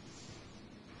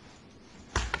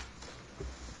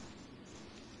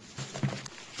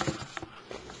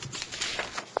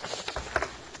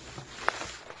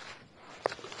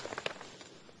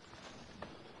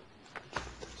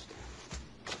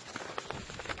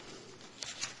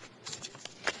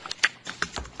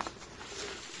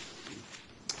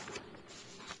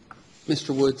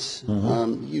 Mr. Woods,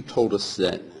 you told us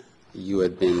that you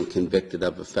had been convicted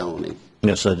of a felony.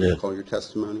 Yes, I did. Recall your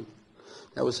testimony?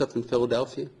 That was up in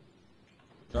Philadelphia?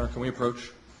 Your Honor, can we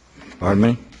approach? Pardon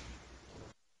me?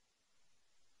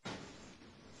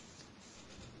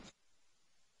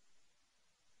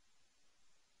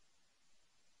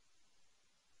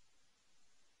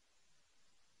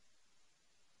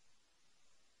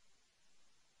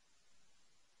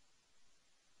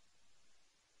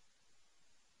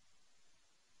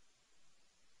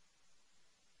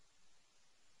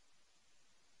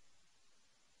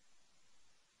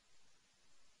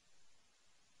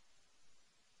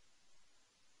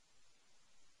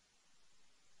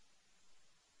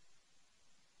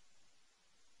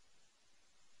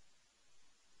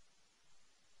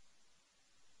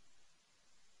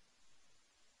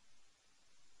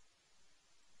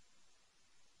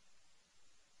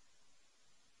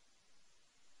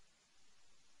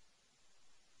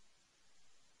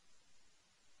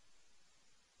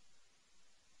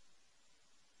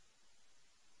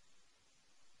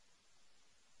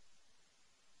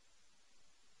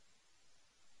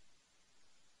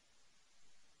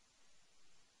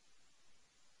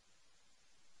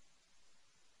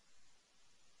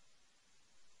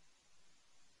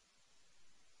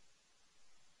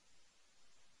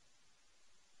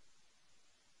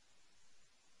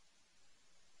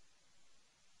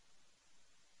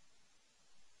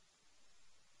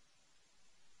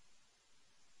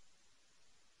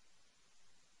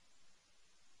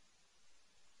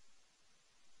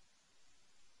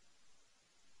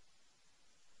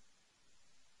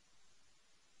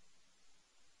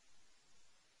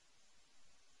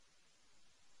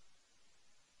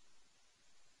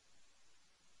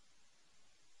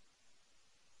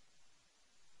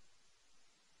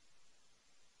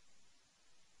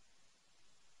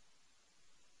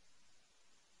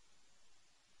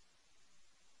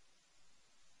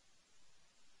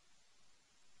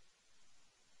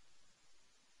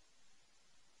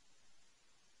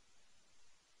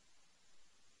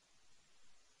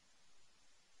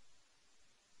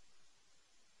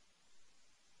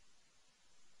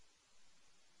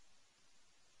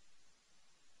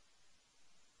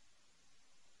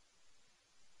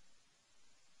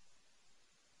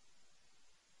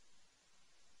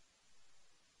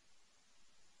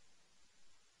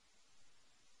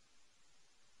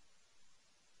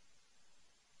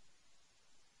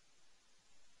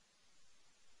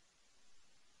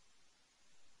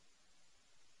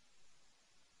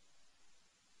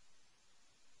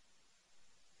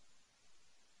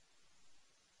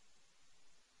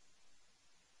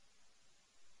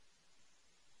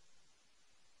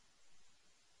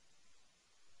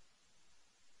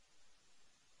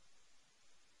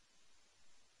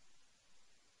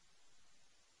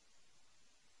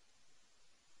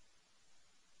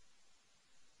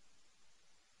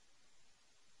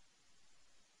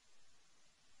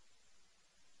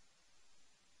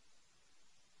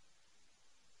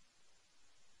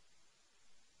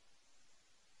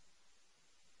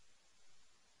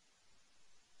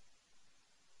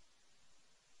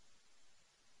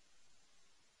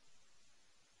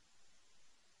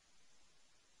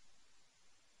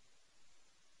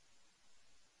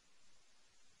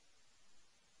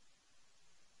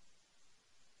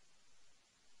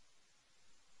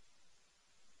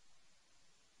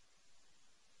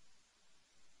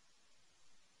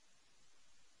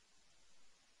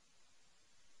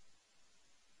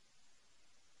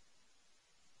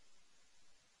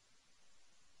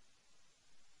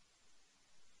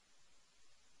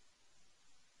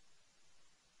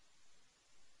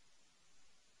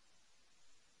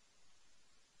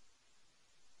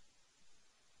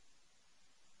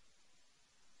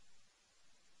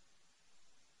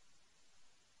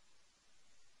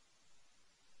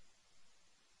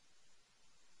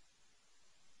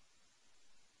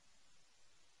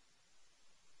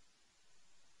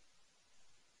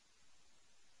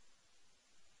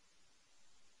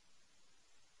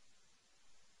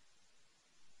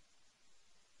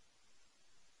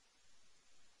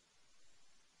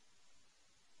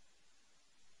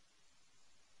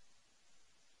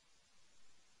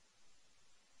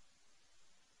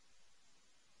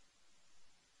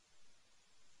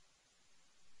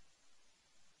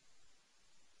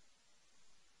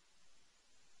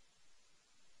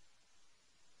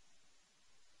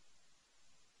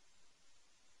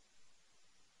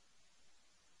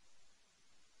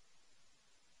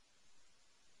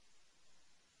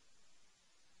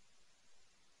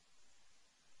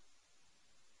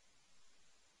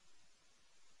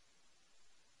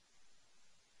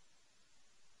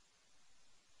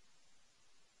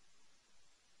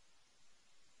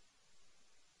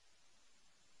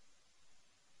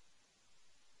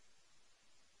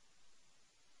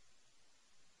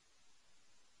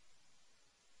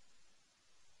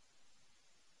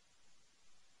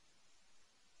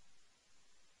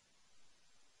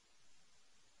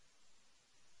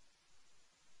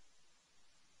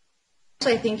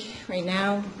 I think right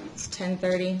now it's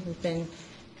 10:30. We've been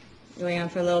going on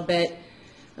for a little bit.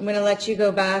 I'm going to let you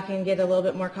go back and get a little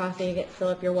bit more coffee, fill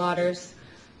up your waters,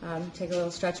 take a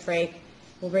little stretch break.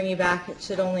 We'll bring you back. It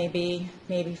should only be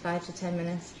maybe 5 to 10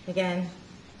 minutes. Again,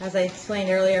 as I explained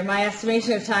earlier, my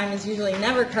estimation of time is usually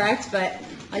never correct, but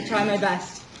I try my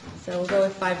best. So we'll go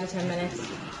with 5 to 10 minutes.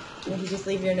 And if you just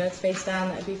leave your notes face down,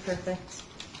 that would be perfect.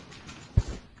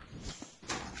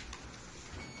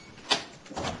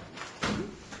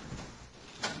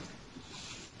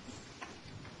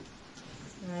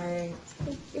 All right.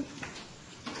 Thank you.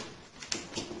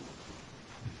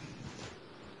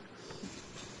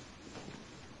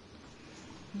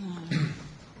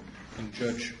 And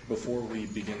Judge, before we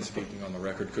begin speaking on the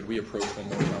record, could we approach one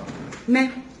more time?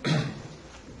 Ma'am.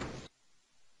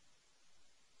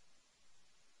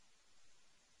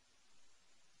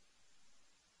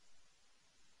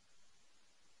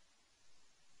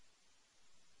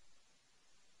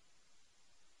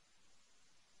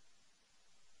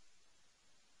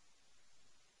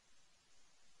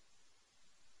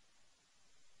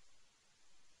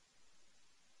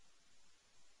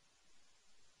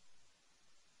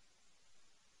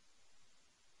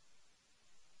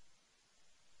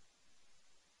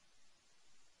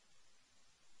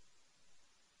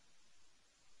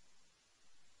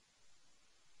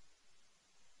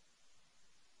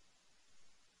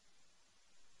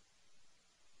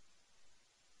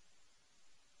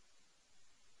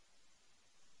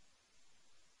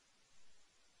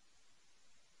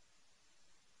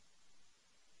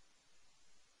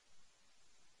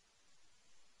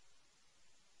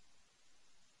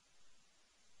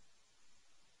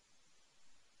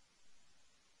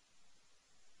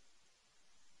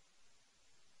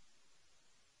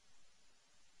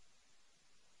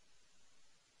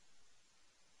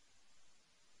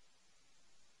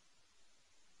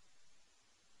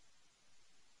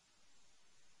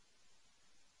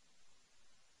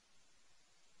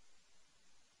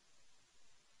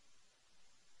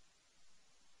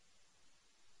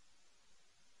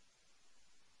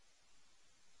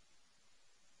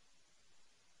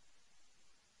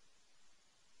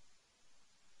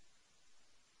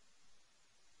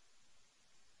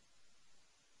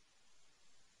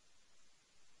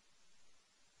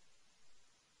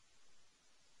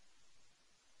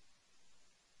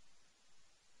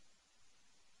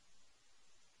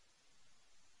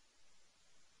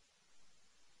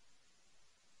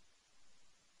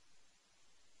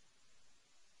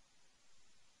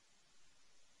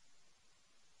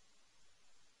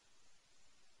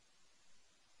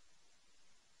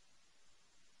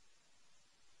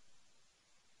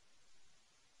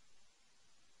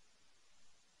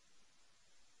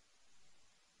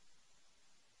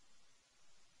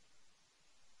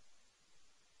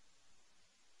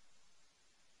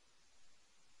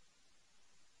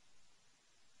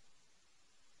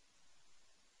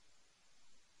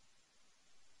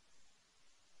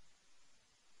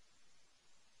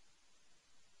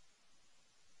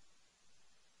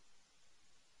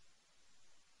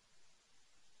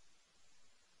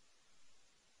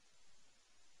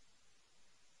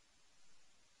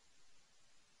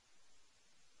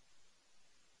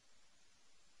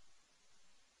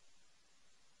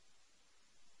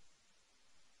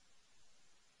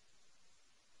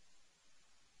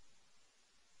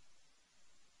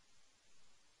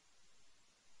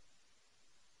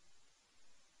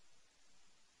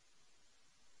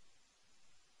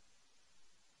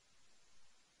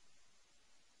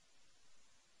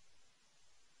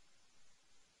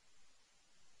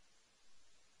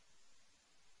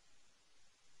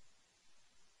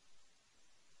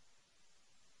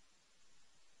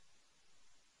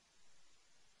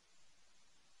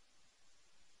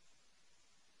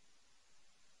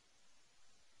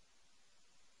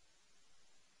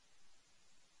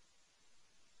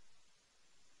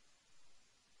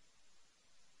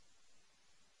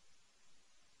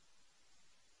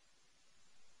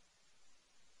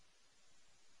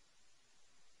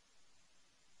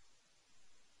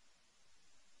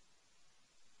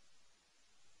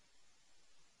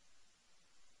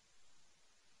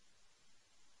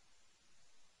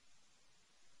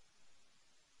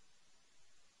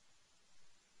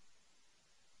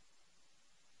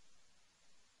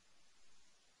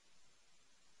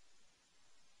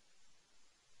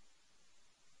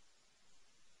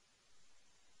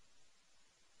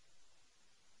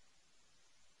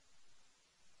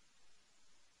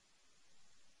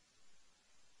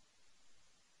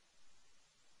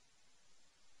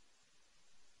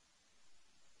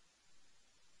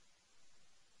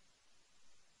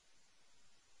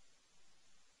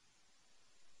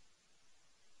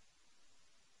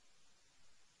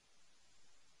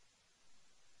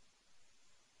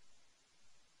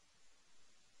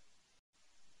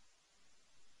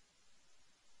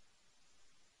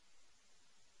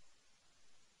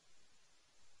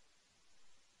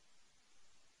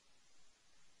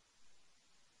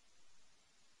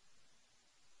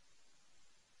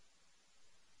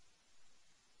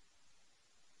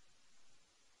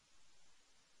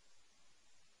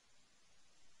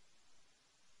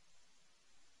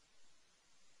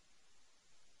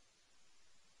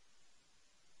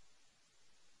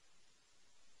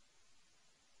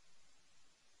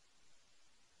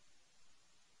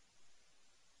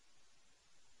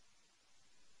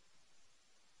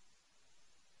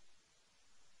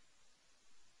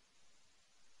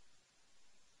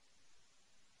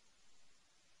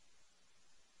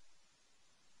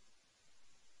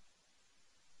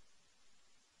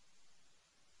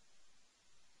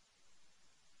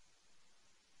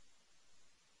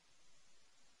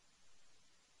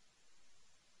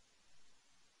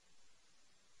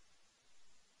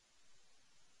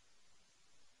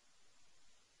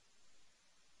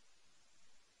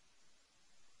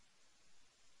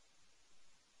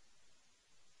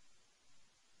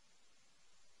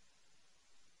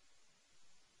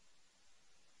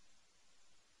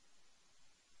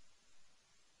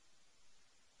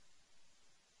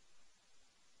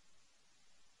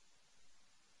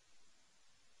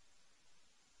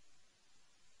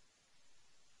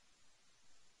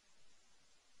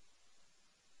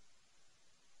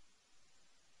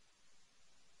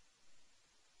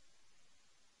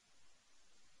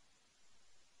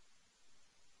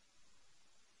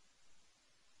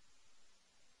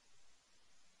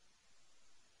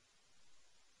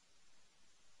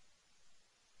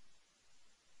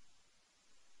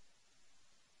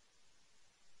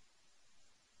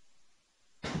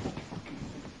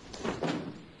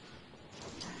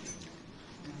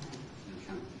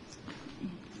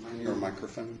 on your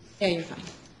microphone? Yeah, you're fine.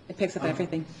 It picks up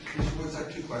everything. Mr. Woods, I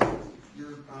have two questions.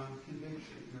 Your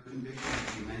conviction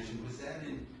you mentioned, was that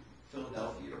in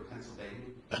Philadelphia or Pennsylvania?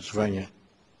 Pennsylvania.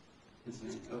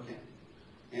 Pennsylvania, okay.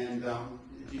 And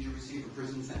did you receive a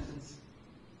prison sentence?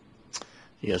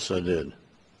 Yes, I did.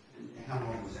 And how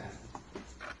long was that?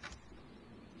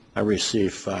 I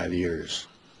received 5 years.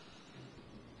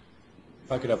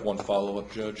 If I could have one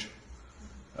follow-up, Judge.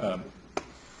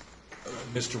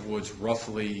 Mr. Woods,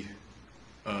 roughly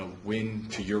when,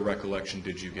 to your recollection,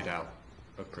 did you get out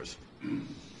of prison?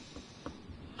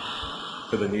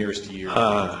 For the nearest year, if you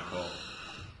recall.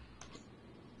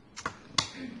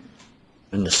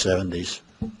 In the 70s.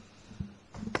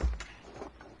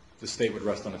 The state would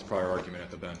rest on its prior argument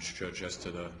at the bench, Judge, as to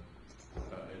the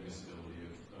admissibility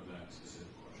of that specific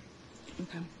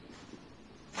question.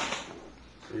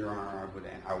 Okay. Your Honor,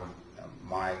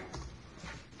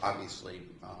 obviously,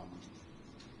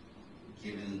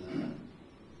 given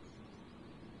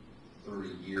the 30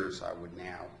 years, I would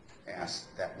now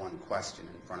ask that one question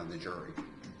in front of the jury.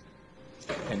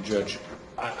 And Judge,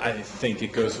 I think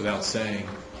it goes without saying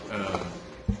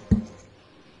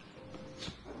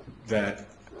that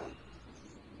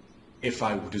if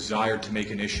I desired to make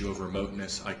an issue of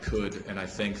remoteness, I could, and I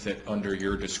think that under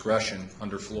your discretion,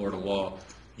 under Florida law,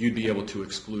 you'd be able to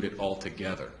exclude it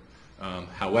altogether.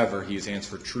 However, he has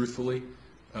answered truthfully.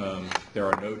 There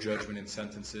are no judgment and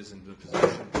sentences in the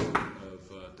position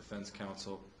of defense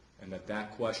counsel, and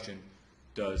that question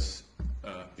does,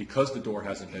 because the door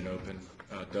hasn't been opened,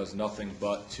 does nothing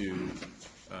but to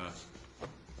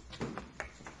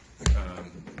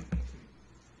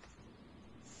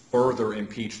further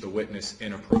impeach the witness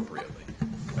inappropriately.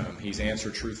 He's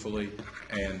answered truthfully,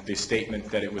 and the statement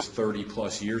that it was 30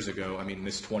 plus years ago, I mean,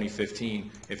 this 2015,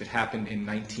 if it happened in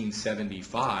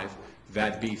 1975,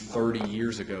 that'd be 30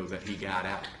 years ago that he got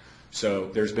out. So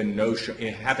there's been no,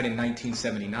 it happened in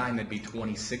 1979, that'd be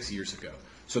 26 years ago.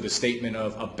 So the statement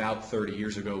of about 30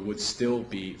 years ago would still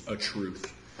be a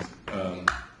truth and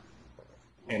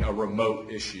a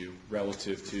remote issue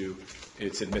relative to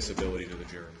its admissibility to the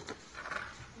jury.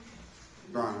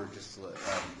 Your Honor, just to let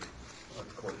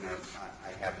the court know,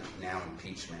 I have now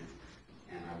impeachment,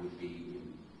 and I would be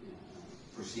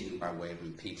proceeding by way of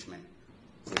impeachment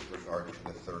with regard to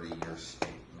the 30-year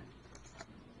statement,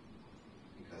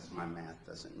 because my math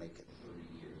doesn't make it 30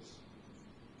 years.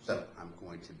 So I'm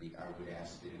going to be, I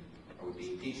would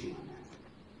be impeaching on that.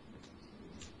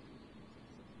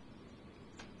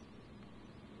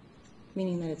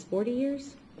 Meaning that it's 40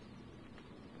 years?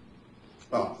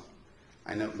 Well,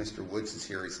 I know Mr. Woods is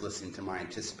here. He's listening to my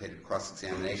anticipated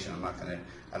cross-examination.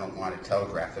 I don't want to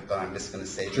telegraph it, but I'm just going to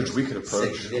say Judge, we could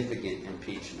approach significant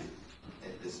impeachment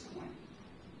at this point.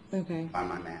 Okay. By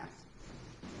my math.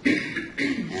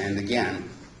 And again,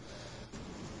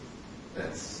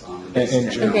 that's on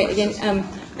the Okay, again,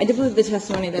 I do believe the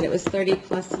testimony that it was 30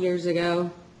 plus years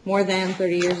ago, more than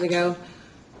 30 years ago.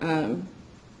 I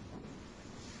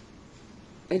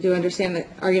do understand the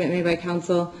argument made by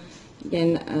counsel.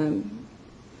 Again,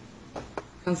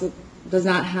 counsel does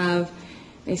not have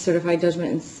a certified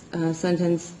judgment and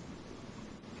sentence.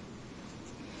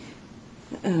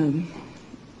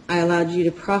 I allowed you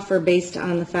to proffer based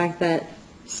on the fact that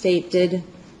state did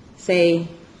say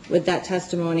with that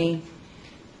testimony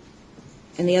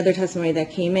and the other testimony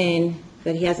that came in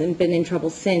that he hasn't been in trouble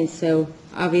since. So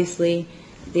obviously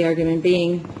the argument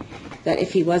being that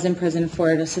if he was in prison for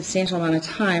a substantial amount of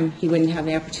time, he wouldn't have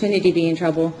the opportunity to be in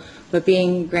trouble. But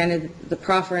being granted the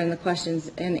proffer and the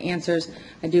questions and answers,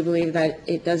 I do believe that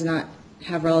it does not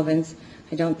have relevance.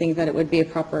 I don't think that it would be a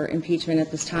proper impeachment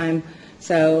at this time.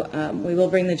 So we will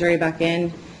bring the jury back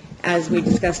in as we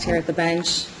discussed here at the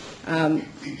bench.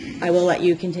 I will let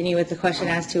you continue with the question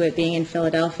as to it being in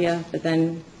Philadelphia, but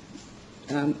then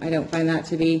I don't find that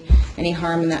to be any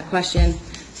harm in that question.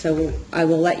 So I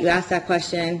will let you ask that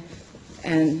question,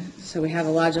 and so we have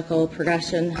a logical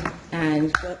progression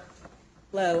and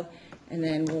flow, and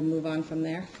then we'll move on from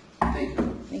there. Thank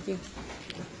you. Thank you.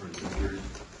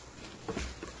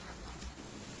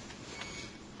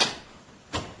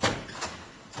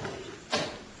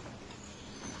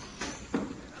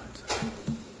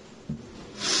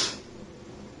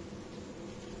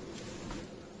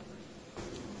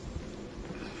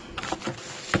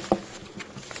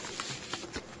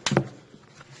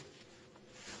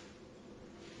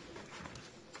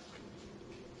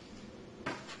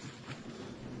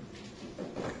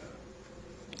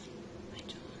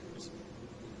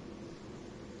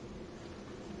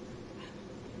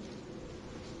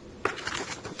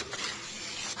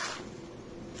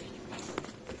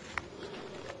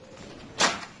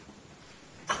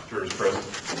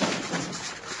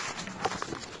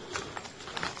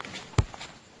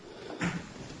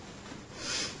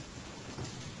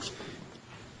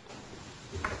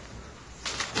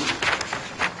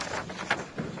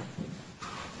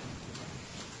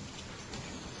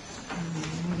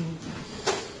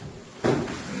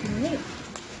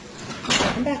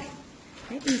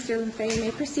 Mr. Lefebvre, you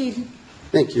may proceed.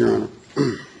 Thank you, Your Honor.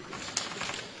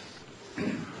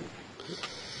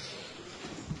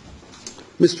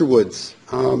 Mr. Woods,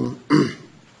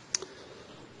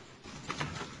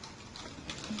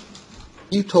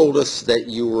 you told us that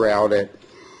you were out at,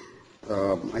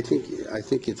 I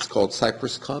think it's called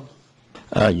Cypress Club,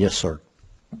 Yes, sir.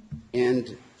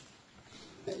 and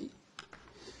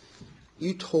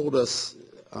you told us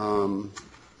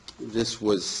this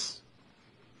was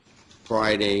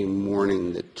Friday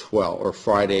morning the 12th, or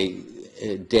Friday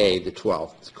day the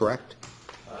 12th, correct?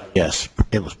 Yes,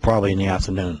 it was probably in the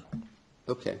afternoon.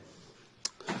 Okay.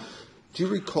 Do you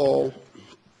recall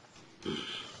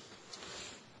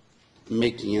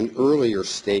making an earlier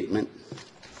statement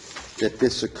that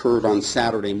this occurred on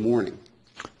Saturday morning?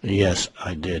 Yes,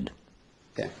 I did.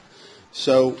 Okay.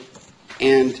 So,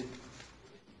 and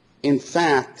in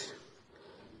fact,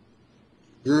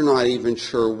 you're not even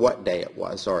sure what day it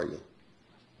was, are you?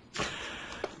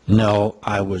 No,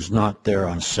 I was not there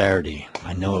on Saturday.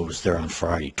 I know it was there on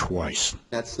Friday twice.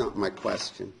 That's not my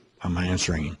question. I'm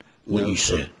answering what No, you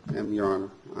sir. said. Your Honor,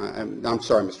 I'm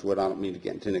sorry, Mr. Wood, I don't mean to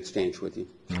get into an exchange with you.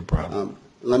 No problem.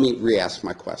 Let me re-ask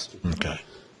my question. Okay.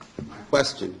 My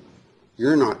question,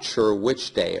 you're not sure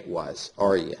which day it was,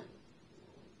 are you?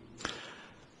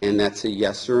 And that's a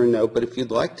yes or a no, but if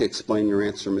you'd like to explain your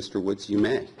answer, Mr. Woods, you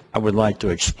may. I would like to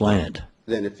explain it.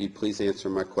 Then if you'd please answer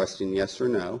my question, yes or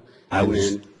no, I and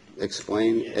was- then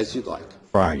explain as you'd like.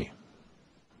 Friday.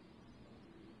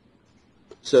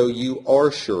 So you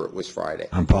are sure it was Friday?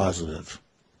 I'm positive.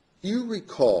 Do you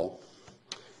recall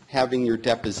having your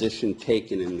deposition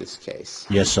taken in this case?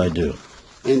 Yes, I do.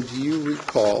 And do you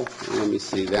recall, let me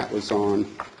see, that was on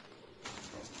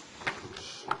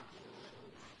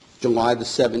July the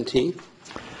 17th?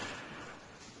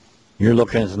 You're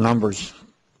looking at the numbers,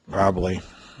 probably.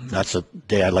 That's a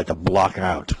day I'd like to block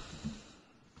out.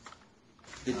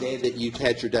 The day that you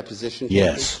had your deposition taken?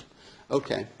 Yes.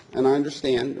 Okay, and I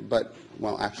understand, but,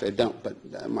 well, actually I don't, but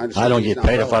my understanding I don't is get not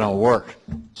paid if I relevant. don't work.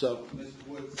 So, Mr.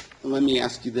 Woods, let me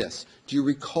ask you this. Do you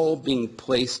recall being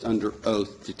placed under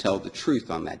oath to tell the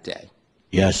truth on that day?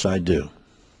 Yes, I do.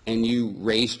 And you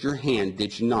raised your hand,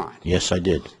 did you not? Yes, I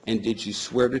did. And did you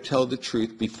swear to tell the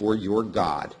truth before your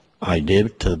God? I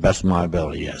did to the best of my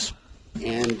ability, yes.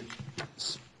 And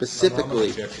specifically,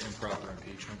 Object to improper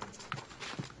impeachment.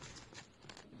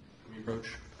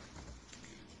 Reproach.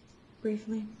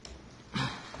 Briefly.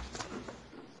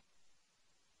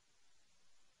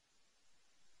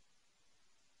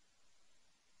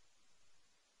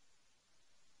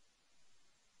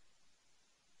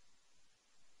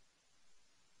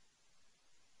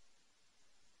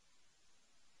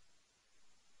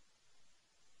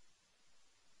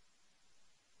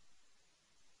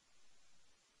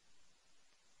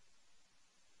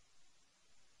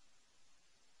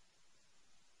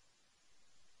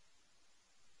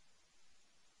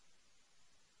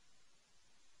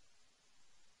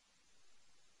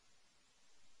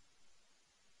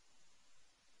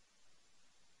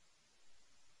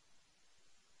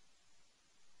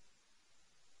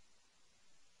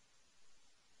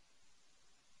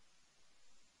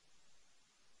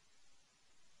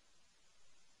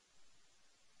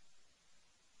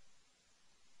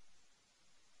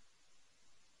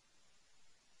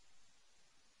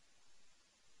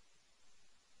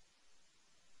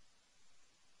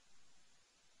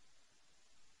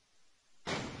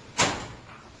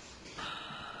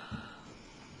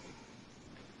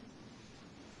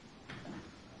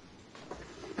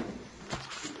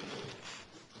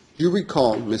 do you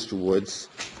recall, Mr. Woods,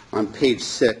 on page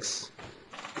 6,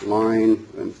 line,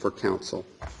 and for counsel,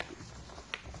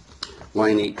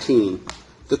 line 18,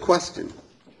 the question?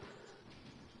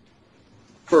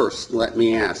 First, let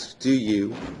me ask,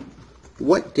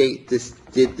 what date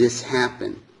did this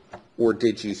happen, or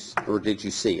did you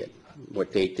see it?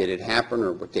 What date did it happen,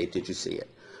 or what date did you see it?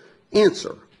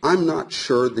 Answer, I'm not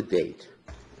sure the date.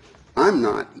 I'm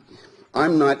not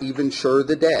even sure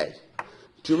the day.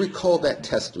 Do you recall that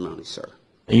testimony, sir?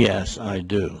 Yes, I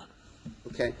do.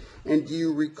 Okay. And do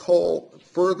you recall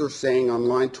further saying on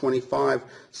line 25,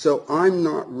 so I'm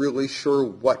not really sure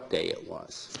what day it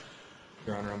was?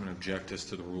 Your Honor, I'm going to object this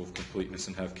to the rule of completeness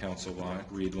and have counsel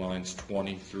read lines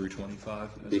 20 through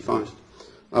 25. Be fine.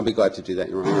 I'll be glad to do that,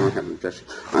 Your Honor. I don't have an objection.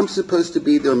 I'm supposed to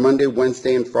be there Monday,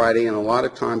 Wednesday, and Friday, and a lot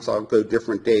of times I'll go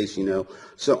different days,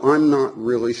 so I'm not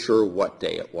really sure what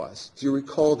day it was. Do you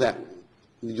recall that,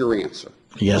 your answer?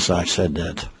 Yes, I said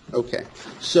that. Okay.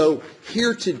 So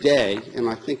here today, and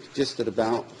I think just at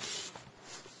about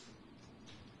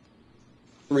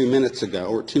 3 minutes ago,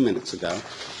 or 2 minutes ago,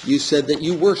 you said that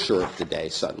you were sure of the day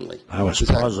suddenly. I was Is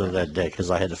that positive that day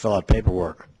because I had to fill out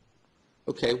paperwork.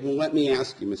 Okay, well, let me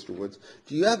ask you, Mr. Woods,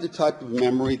 do you have the type of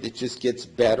memory that just gets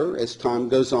better as time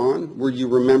goes on, where you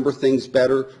remember things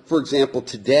better, for example,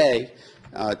 today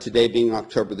being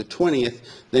October the 20th,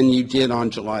 than you did on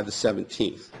July the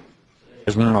 17th?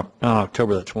 It's not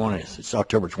October the 20th. It's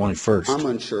October 21st. I'm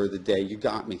unsure of the day. You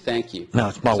got me. Thank you. No,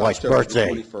 it's my wife's October the birthday.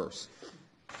 21st.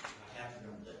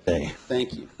 Day.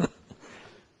 Thank you.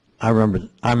 I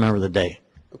remember the day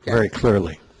Okay. very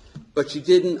clearly. But you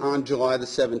didn't on July the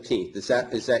 17th. Is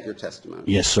that your testimony?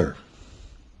 Yes, sir.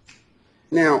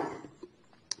 Now,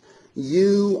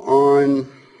 you're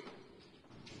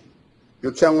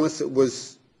telling us it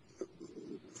was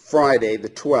Friday the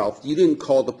 12th. You didn't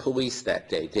call the police that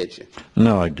day, did you?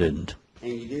 No, I didn't.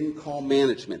 And you didn't call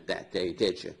management that day,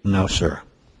 did you? No, sir.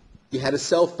 You had a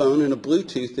cell phone and a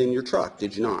Bluetooth in your truck,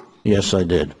 did you not? Yes, I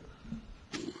did.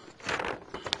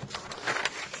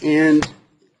 And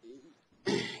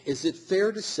is it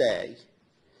fair to say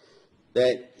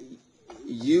that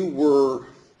you were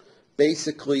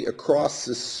basically across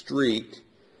the street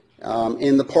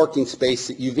in the parking space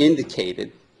that you've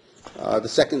indicated, the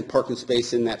second parking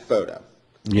space in that photo?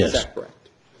 Yes. Is that correct?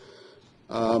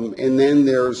 And then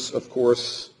there's, of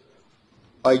course,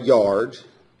 a yard,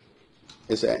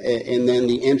 and then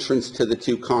the entrance to the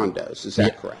two condos. Is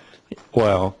that correct?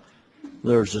 Well,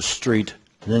 there's a street,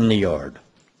 then the yard.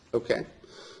 Okay.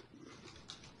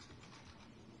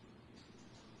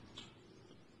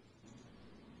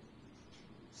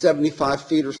 $75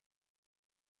 feet or